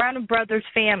Bronner Brothers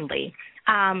family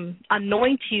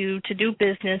anoint you to do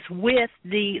business with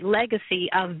the legacy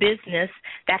of business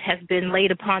that has been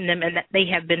laid upon them and that they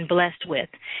have been blessed with.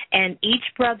 And each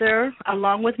brother,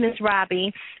 along with Ms.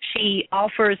 Robbie, she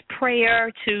offers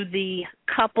prayer to the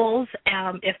couples.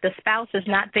 If the spouse is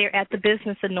not there at the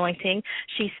business anointing,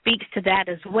 she speaks to that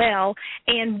as well.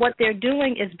 And what they're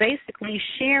doing is basically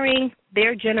sharing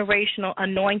their generational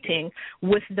anointing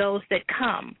with those that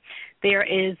come. There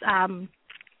is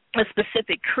a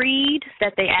specific creed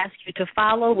that they ask you to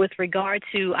follow with regard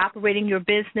to operating your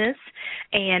business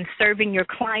and serving your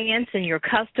clients and your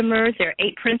customers. There are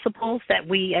 8 principles that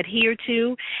we adhere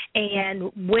to.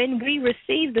 And when we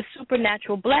receive the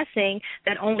supernatural blessing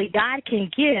that only God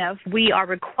can give, we are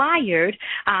required,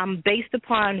 based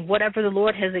upon whatever the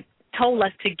Lord has told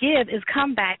us to give, is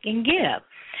come back and give.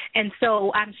 And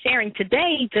so I'm sharing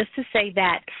today just to say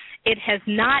that it has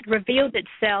not revealed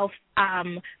itself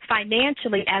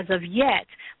financially as of yet,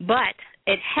 but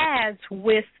it has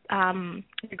with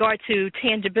regard to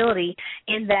tangibility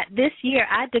in that this year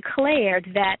I declared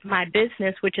that my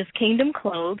business, which is Kingdom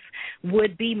Clothes,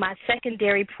 would be my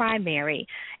secondary primary,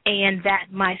 and that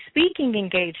my speaking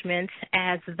engagements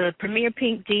as the premier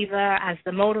pink diva, as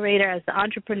the motivator, as the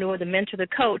entrepreneur, the mentor, the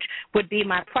coach, would be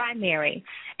my primary.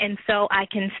 And so I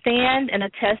can stand and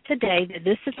attest today that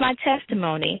this is my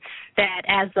testimony, that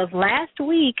as of last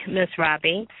week, Ms.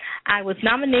 Robbie, I was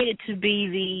nominated to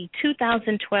be the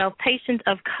 2012 Patient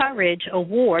of Courage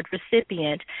Award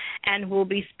recipient and will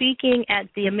be speaking at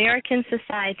the American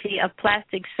Society of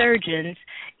Plastic Surgeons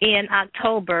in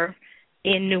October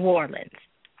in New Orleans.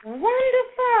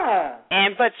 Wonderful.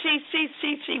 But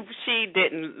she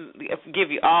didn't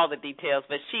give you all the details,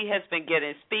 but she has been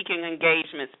getting speaking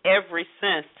engagements ever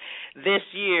since this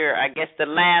year, I guess the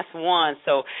last one.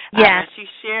 So when she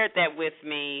shared that with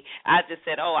me, I just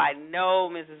said, I know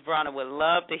Mrs. Bronner would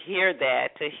love to hear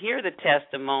that, to hear the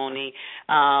testimony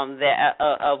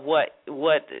of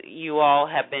what you all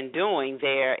have been doing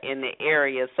there in the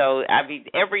area. So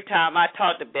every time I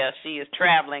talk to Beth, she is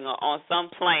traveling on some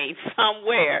plane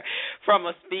somewhere from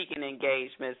a speaking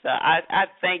engagement. So I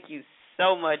thank you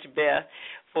so much, Beth,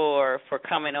 for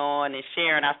coming on and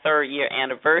sharing our 3rd-year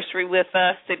anniversary with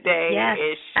us today.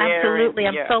 Yes, absolutely.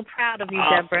 I'm so proud of you,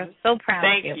 awesome. Deborah. So proud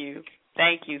of you. Thank you.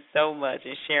 Thank you so much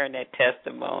for sharing that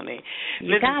testimony.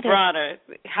 Mrs. Bronner,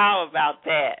 how about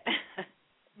that?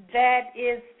 That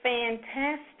is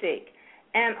fantastic.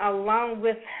 And along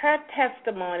with her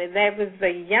testimony, there was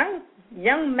a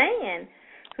young man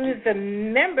who's a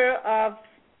member of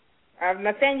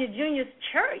Nathaniel Jr.'s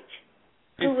church,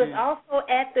 who was also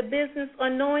at the business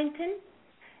anointing,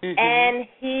 and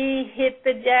he hit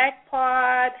the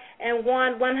jackpot and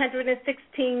won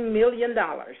 $116 million.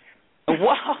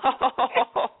 Wow.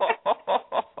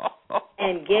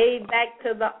 And gave back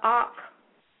to the ark.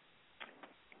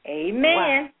 Amen.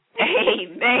 Wow.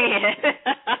 Amen.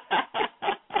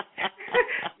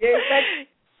 Gave back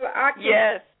to the ark.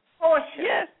 Yes. Portion.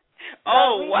 Yes. So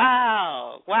Oh,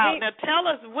 wow. Wow. Now tell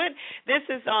us, when this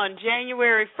is on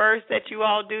January 1st that you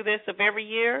all do this of every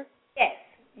year?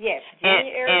 Yes.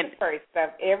 January 1st of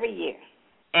every year.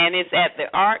 And it's at the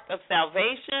Ark of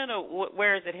Salvation, or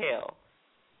where is it held?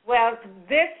 Well,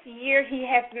 this year he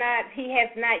has not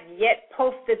yet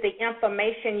posted the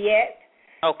information yet.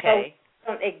 Okay.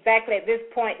 So exactly at this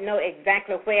point know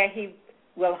exactly where he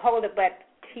will hold it, but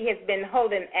he has been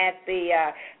holding at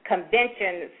the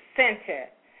convention center.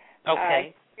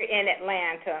 Okay. Here in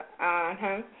Atlanta.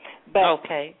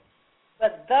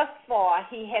 But thus far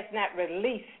he has not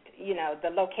released, the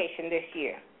location this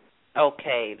year.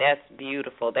 Okay, that's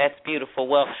beautiful. That's beautiful.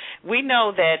 Well, we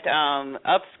know that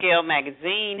UPSCALE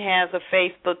Magazine has a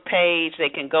Facebook page. They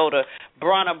can go to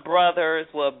Bronner Brothers,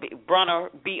 Bronner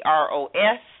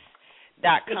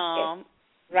BROS.com.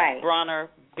 Right. Bronner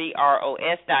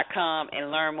BROS.com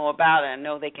and learn more about it. I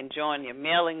know they can join your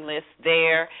mailing list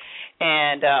there.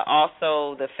 And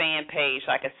also the fan page,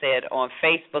 like I said, on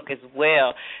Facebook as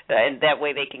well. And that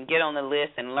way they can get on the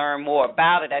list and learn more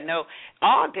about it. I know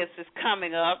August is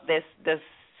coming up. The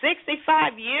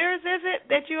 65 years, is it,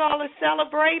 that you all are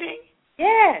celebrating?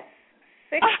 Yes,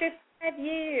 65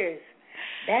 years.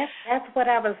 That's what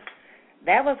I was.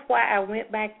 That was why I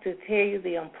went back to tell you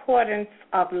the importance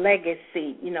of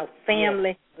legacy,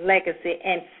 family legacy,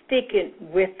 and sticking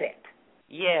with it.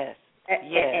 Yes.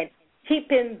 And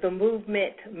keeping the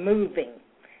movement moving.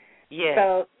 Yes.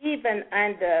 So even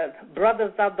under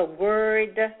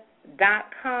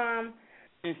brothersoftheword.com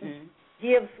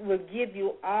will give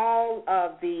you all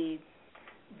of the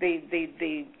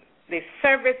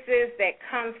services that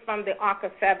comes from the Ark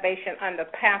of Salvation under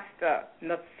Pastor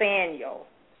Nathaniel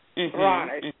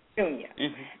Bronner Jr.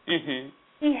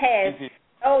 He has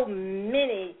so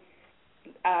many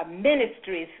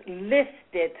ministries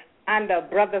listed under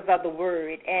Brothers of the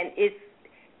Word, and it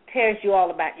tells you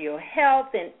all about your health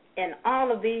and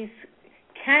all of these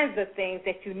kinds of things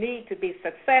that you need to be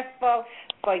successful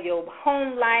for your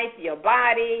home life, your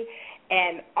body,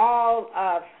 and all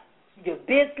of your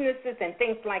businesses and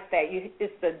things like that.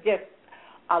 It's just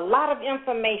a lot of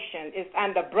information is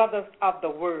under Brothers of the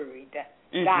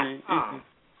Word.com.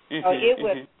 So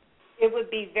it would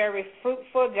be very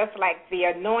fruitful, just like the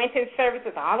anointing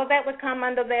services. All of that would come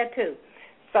under there too.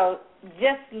 So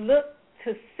just look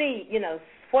to see,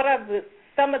 what are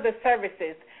some of the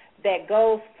services that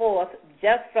goes forth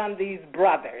just from these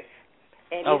brothers.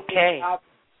 And it's all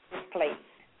this place.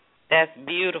 That's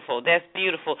beautiful. That's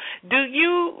beautiful. Do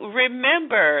you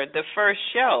remember the first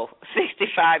show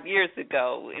 65 years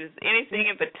ago? Is anything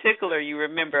in particular you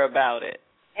remember about it?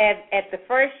 At the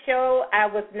first show, I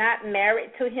was not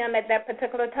married to him at that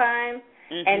particular time,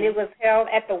 and it was held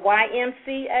at the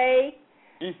YMCA.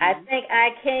 I think I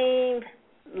came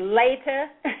later.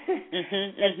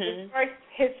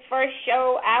 His first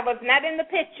show, I was not in the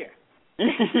picture.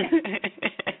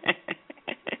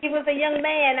 He was a young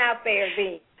man out there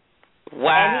then.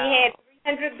 Wow. And he had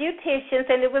 300 beauticians,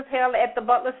 and it was held at the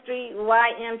Butler Street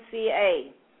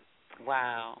YMCA.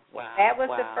 Wow. That was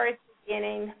the first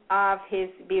beginning of his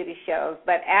beauty shows.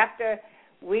 But after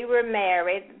we were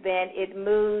married, then it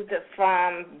moved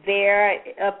from there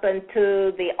up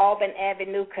into the Auburn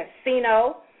Avenue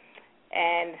Casino,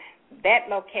 and that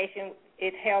location,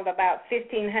 it held about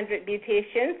 1,500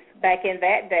 beauticians back in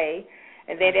that day,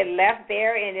 and then it left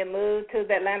there and it moved to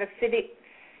the Atlanta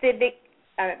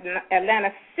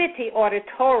City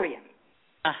Auditorium.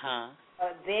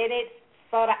 Then it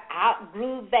sort of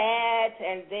outgrew that,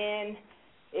 and then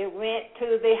it went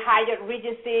to the Hyatt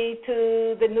Regency,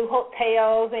 to the new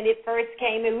hotels, and it first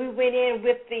came, and we went in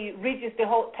with the Regency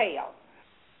Hotel.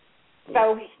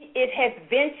 So it has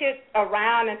ventured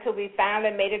around until we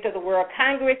finally made it to the World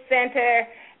Congress Center,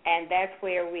 and that's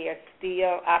where we are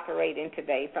still operating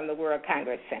today, from the World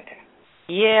Congress Center.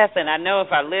 Yes, and I know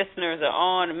if our listeners are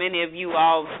on, many of you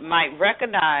all might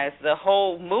recognize the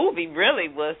whole movie really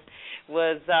was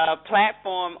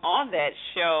platform on that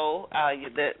show,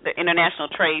 the International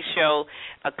Trade Show,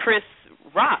 Chris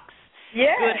Rock's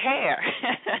good hair.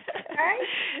 Right?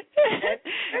 That's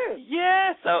true.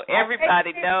 Yeah, so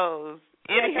everybody knows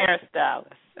any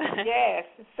hairstylist. Yes,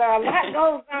 so a lot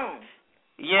goes on.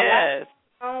 Yes.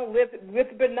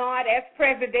 With Bernard as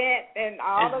president and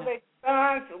all of the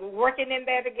sons working in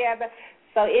there together.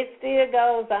 So it still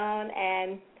goes on,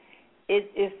 and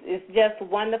it's just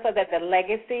wonderful that the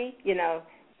legacy,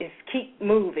 is keep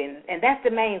moving. And that's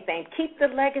the main thing. Keep the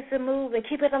legacy moving.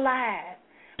 Keep it alive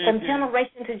from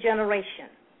generation to generation.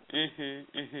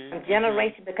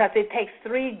 Generation, because it takes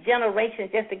 3 generations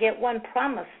just to get one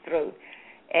promise through.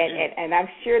 And I'm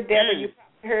sure, Deborah, you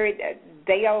heard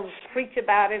Dale preach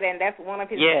about it, and that's one of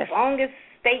his strongest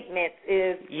statements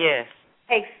is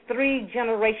takes 3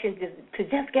 generations to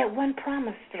just get one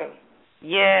promise through.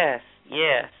 Yes.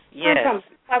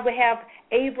 Why we have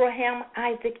Abraham,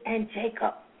 Isaac, and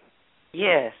Jacob.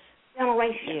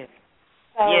 Generations.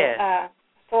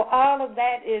 So all of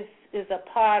that is a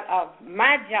part of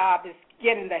my job, is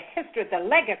getting the history, the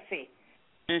legacy,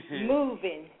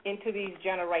 moving into these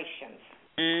generations.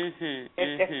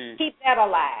 Just keep that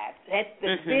alive. That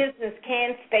the business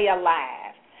can stay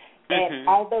alive. And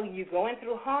although you're going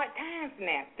through hard times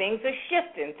now, things are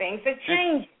shifting, things are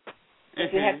changing.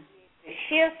 But you have to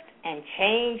shift and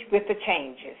change with the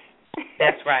changes.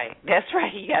 That's right.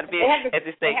 You got to be, as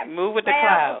they say, move with the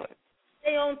cloud.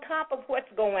 Stay on top of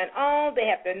what's going on. They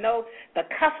have to know the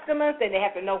customers, and they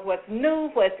have to know what's new,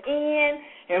 what's in,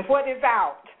 and what is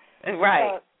out.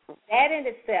 Right. So that in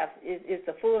itself is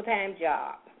a full-time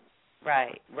job.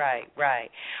 Right.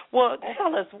 Well,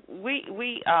 tell us,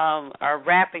 we are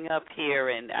wrapping up here,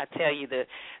 and I tell you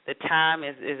the time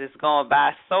is going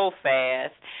by so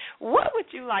fast. What would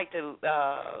you like to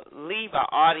leave our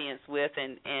audience with?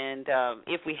 And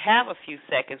if we have a few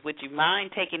seconds, would you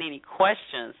mind taking any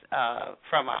questions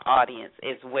from our audience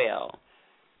as well?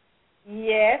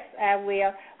 Yes, I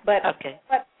will. But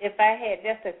if I had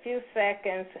just a few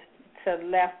seconds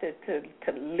left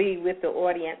to leave with the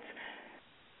audience,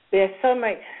 there's so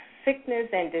much sickness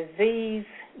and disease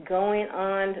going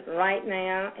on right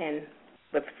now, and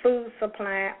with food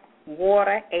supply,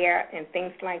 water, air, and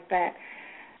things like that.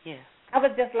 Yes. I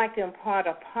would just like to impart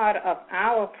a part of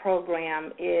our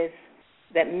program is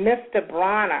that Mr.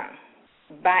 Bronner,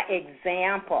 by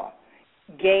example,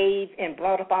 gave and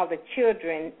brought up all the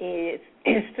children is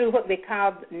through what we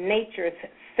call nature's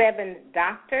 7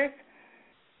 doctors.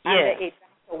 Yes. Under a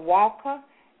Dr. Walker.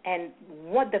 And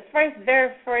very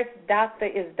first doctor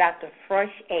is Dr.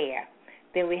 Fresh Air.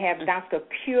 Then we have Dr.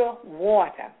 Pure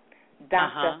Water,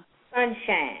 Dr.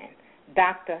 Sunshine,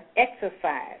 Dr.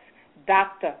 Exercise,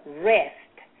 Dr.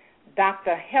 Rest,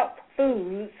 Dr. Health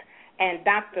Foods, and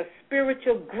Dr.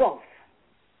 Spiritual Growth.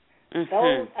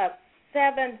 Those are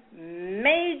 7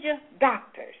 major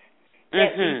doctors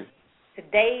that we need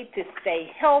today to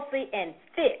stay healthy and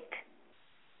fit.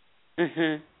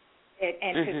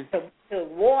 And to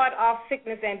ward off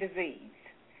sickness and disease.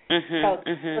 So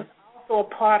this was also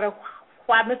a part of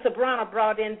why Mr. Bronner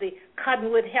brought in the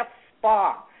Cottonwood Health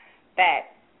Spa. That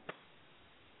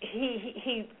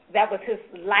that was his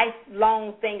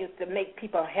lifelong thing, is to make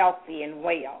people healthy and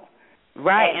well.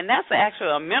 Right, and that's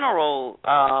actually a mineral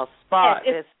spa.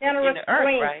 It's mineral in the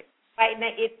earth, right? Right now,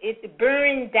 it's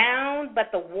burned down,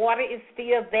 but the water is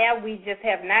still there. We just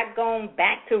have not gone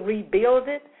back to rebuild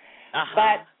it.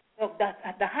 But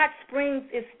the hot springs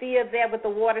is still there, with the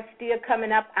water still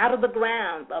coming up out of the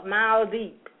ground, a mile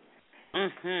deep.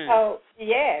 So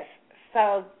yes,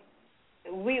 so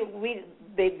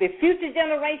the future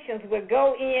generations will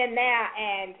go in now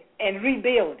and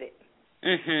rebuild it.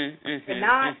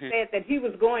 Bernard said that he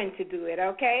was going to do it.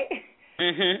 Okay.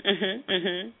 And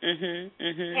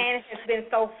has been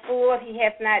so full, he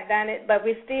has not done it, but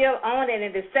we still own it,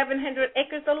 and there's 700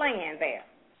 acres of land there.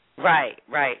 Right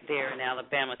there in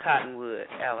Alabama, Cottonwood,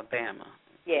 Alabama.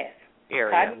 Yes.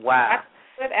 Area. Wow.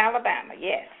 Cottonwood, Alabama.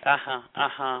 Yes.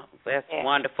 That's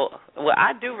wonderful. Well,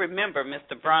 I do remember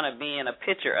Mr. Bronner being a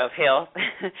picture of health,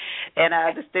 and I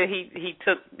understood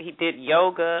he did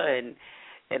yoga and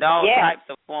all types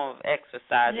of form of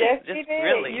exercise. Yes, just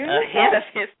really ahead of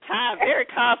his time. Very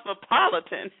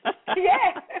cosmopolitan.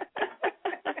 Yes.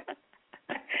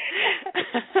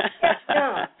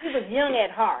 He was young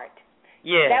at heart.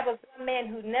 Yeah. That was one man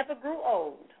who never grew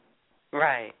old.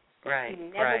 Right. He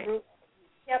never grew old.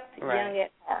 He kept young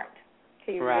at heart.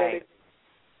 He really.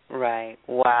 Right.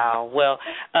 Wow. Well,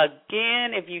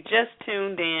 again, if you just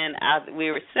tuned in,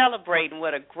 we were celebrating.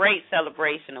 What a great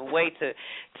celebration, a way to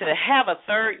have a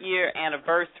 3rd-year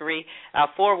anniversary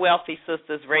for Wealthy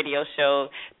Sistas radio show,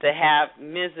 to have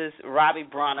Mrs. Robbie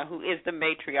Bronner, who is the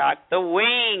matriarch, the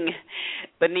wing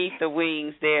beneath the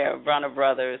wings there, Bronner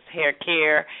Brothers Hair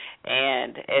Care.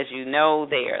 And as you know,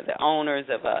 they are the owners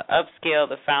of UPSCALE,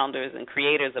 the founders and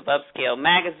creators of UPSCALE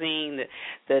Magazine,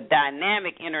 the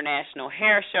dynamic international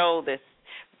hair show that's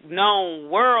known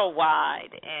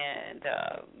worldwide. And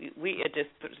we are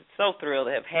just so thrilled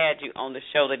to have had you on the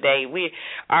show today. We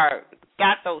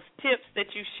got those tips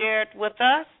that you shared with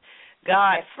us.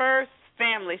 God first,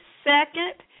 family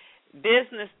second,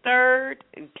 business third,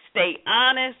 stay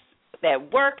honest,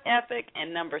 that work ethic,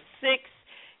 and number 6,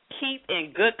 keep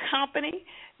in good company.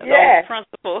 Yes. Those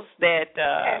principles that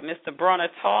Mr. Bronner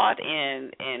taught,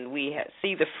 and we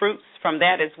see the fruits from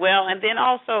that as well. And then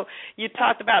also you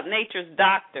talked about nature's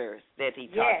doctors that he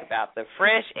talked about, the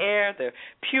fresh air, the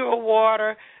pure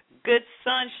water, good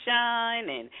sunshine,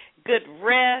 and good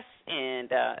rest.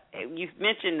 And you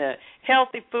mentioned the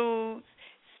healthy foods,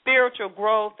 spiritual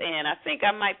growth, and I think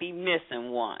I might be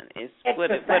missing one. It's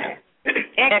exercise.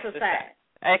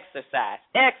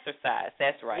 Exercise.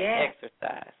 That's right. Yes.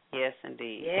 Exercise. Yes,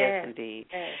 indeed. Yes. Yes, indeed.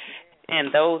 Yes.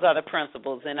 And those are the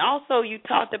principles. And also you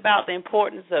talked about the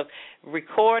importance of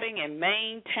recording and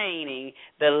maintaining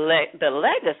the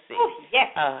legacy. Oh,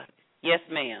 yes. Yes,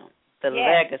 ma'am. The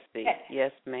legacy,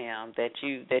 yes, ma'am, that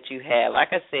you have. Like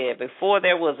I said, before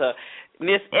there was a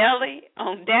Miss Ellie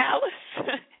on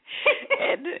Dallas,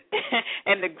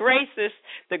 and the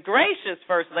gracious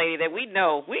First Lady that we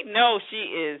know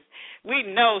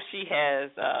she has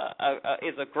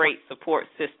is a great support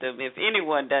system. If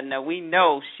anyone doesn't know, we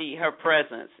know her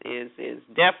presence is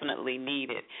definitely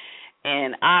needed,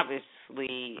 and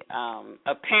obviously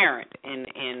apparent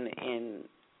in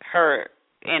her.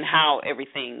 And how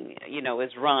everything,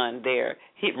 is run here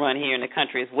in the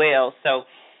country as well. So,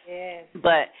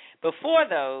 but before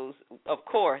those, of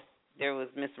course, there was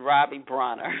Miss Robbie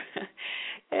Bronner,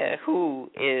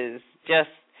 who is just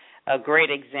a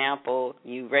great example.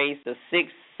 You raised the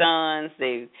 6 sons.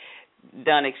 They've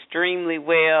done extremely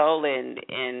well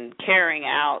in carrying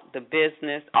out the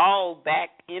business, all back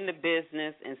in the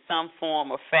business in some form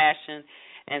or fashion,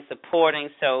 and supporting.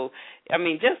 So,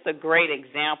 just a great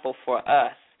example for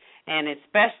us, and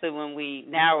especially when we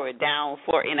narrow it down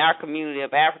in our community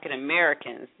of African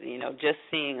Americans, just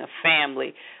seeing a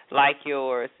family like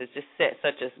yours has just set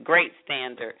such a great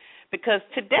standard, because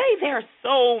today there are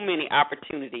so many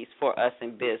opportunities for us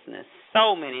in business,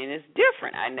 so many, and it's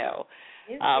different, I know,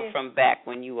 from back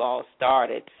when you all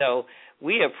started. So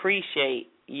we appreciate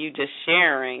you just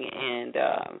sharing and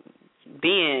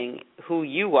being who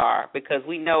you are, because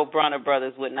we know Bronner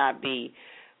Brothers would not be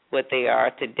what they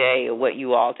are today or what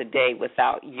you all today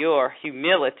without your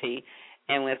humility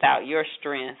and without your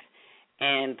strength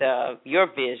and your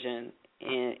vision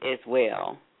as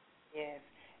well. Yes,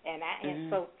 and I am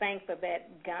so thankful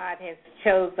that God has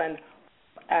chosen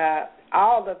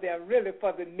all of them really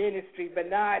for the ministry.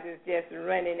 Bernard is just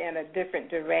running in a different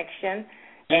direction,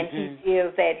 and he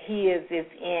feels that his is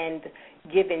in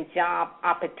giving job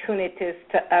opportunities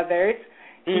to others.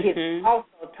 He has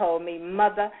also told me,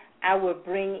 Mother, I will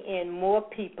bring in more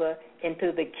people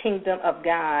into the kingdom of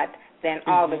God than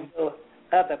all of your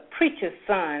other preacher's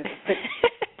sons.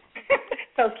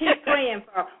 So keep praying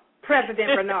for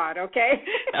President Bernard, okay?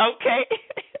 Okay.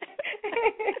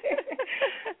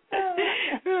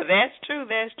 That's true.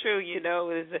 That's true.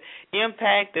 It's an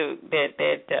impact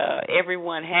that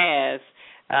everyone has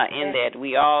in that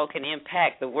we all can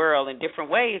impact the world in different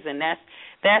ways, and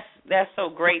that's so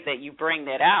great that you bring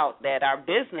that out, that our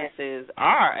businesses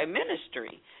are a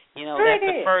ministry. That's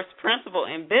the first principle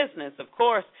in business. Of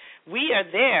course, we are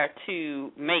there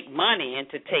to make money and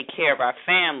to take care of our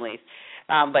families,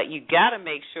 but you got to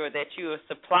make sure that you are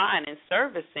supplying and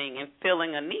servicing and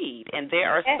filling a need, and there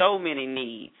are so many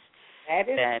needs that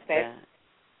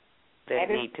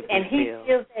need to be filled. And he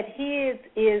feels that his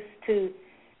is to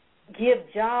give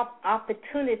job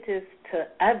opportunities to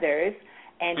others,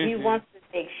 and he wants to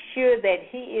make sure that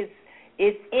he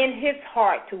is in his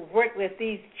heart to work with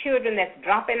these children that's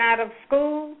dropping out of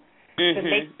school, to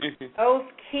make those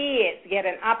kids get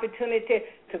an opportunity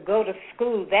to go to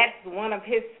school. That's one of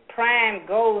his prime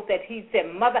goals, that he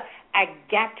said, Mother, I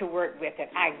got to work with it.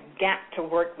 I got to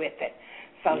work with it.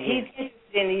 So he's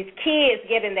interested in these kids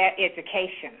getting their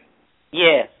education.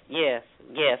 Yes.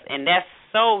 And that's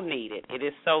so needed. It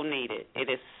is so needed.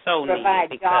 Provide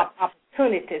job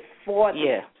opportunities for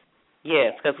them.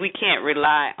 Yes, because we can't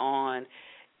rely on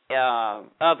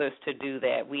others to do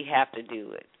that. We have to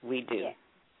do it. We do. Yes.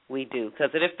 We do,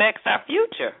 because it affects our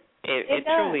future. It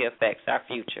truly affects our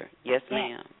future. Yes,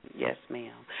 ma'am. Yes,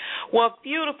 ma'am. Well,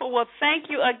 beautiful. Well, thank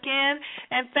you again,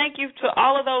 and thank you to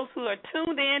all of those who are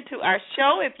tuned in to our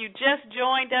show. If you just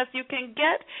joined us, you can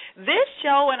get this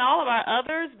show and all of our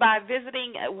others by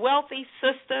visiting Wealthy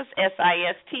Sistas,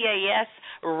 SISTAS,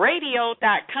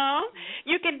 radio.com.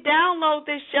 You can download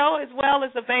this show as well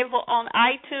as available on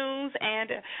iTunes.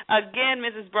 And, again,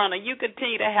 Mrs. Bronner, you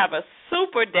continue to have a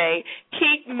super day.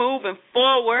 Keep moving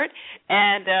forward,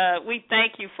 and we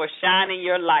thank you for shining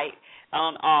your light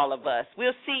on all of us.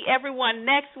 We'll see everyone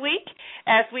next week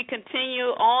as we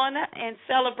continue on and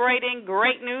celebrating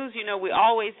great news. You know, we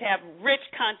always have rich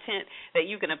content that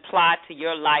you can apply to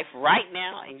your life right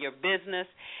now in your business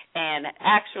and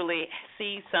actually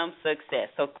see some success.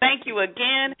 So thank you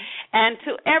again. And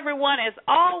to everyone, as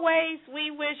always,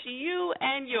 we wish you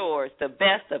and yours the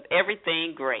best of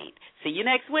everything great. See you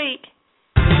next week.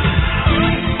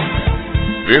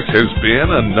 This has been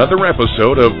another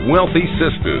episode of Wealthy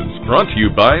Sistas, brought to you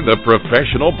by the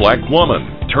Professional Black Woman,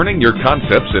 turning your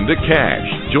concepts into cash.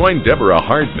 Join Deborah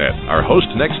Hardnett, our host,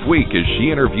 next week as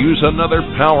she interviews another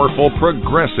powerful,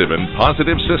 progressive, and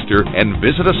positive sister, and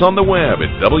visit us on the web at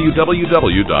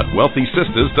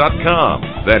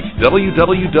www.wealthysistas.com. That's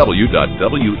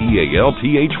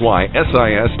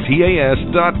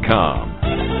www.wealthysistas.com.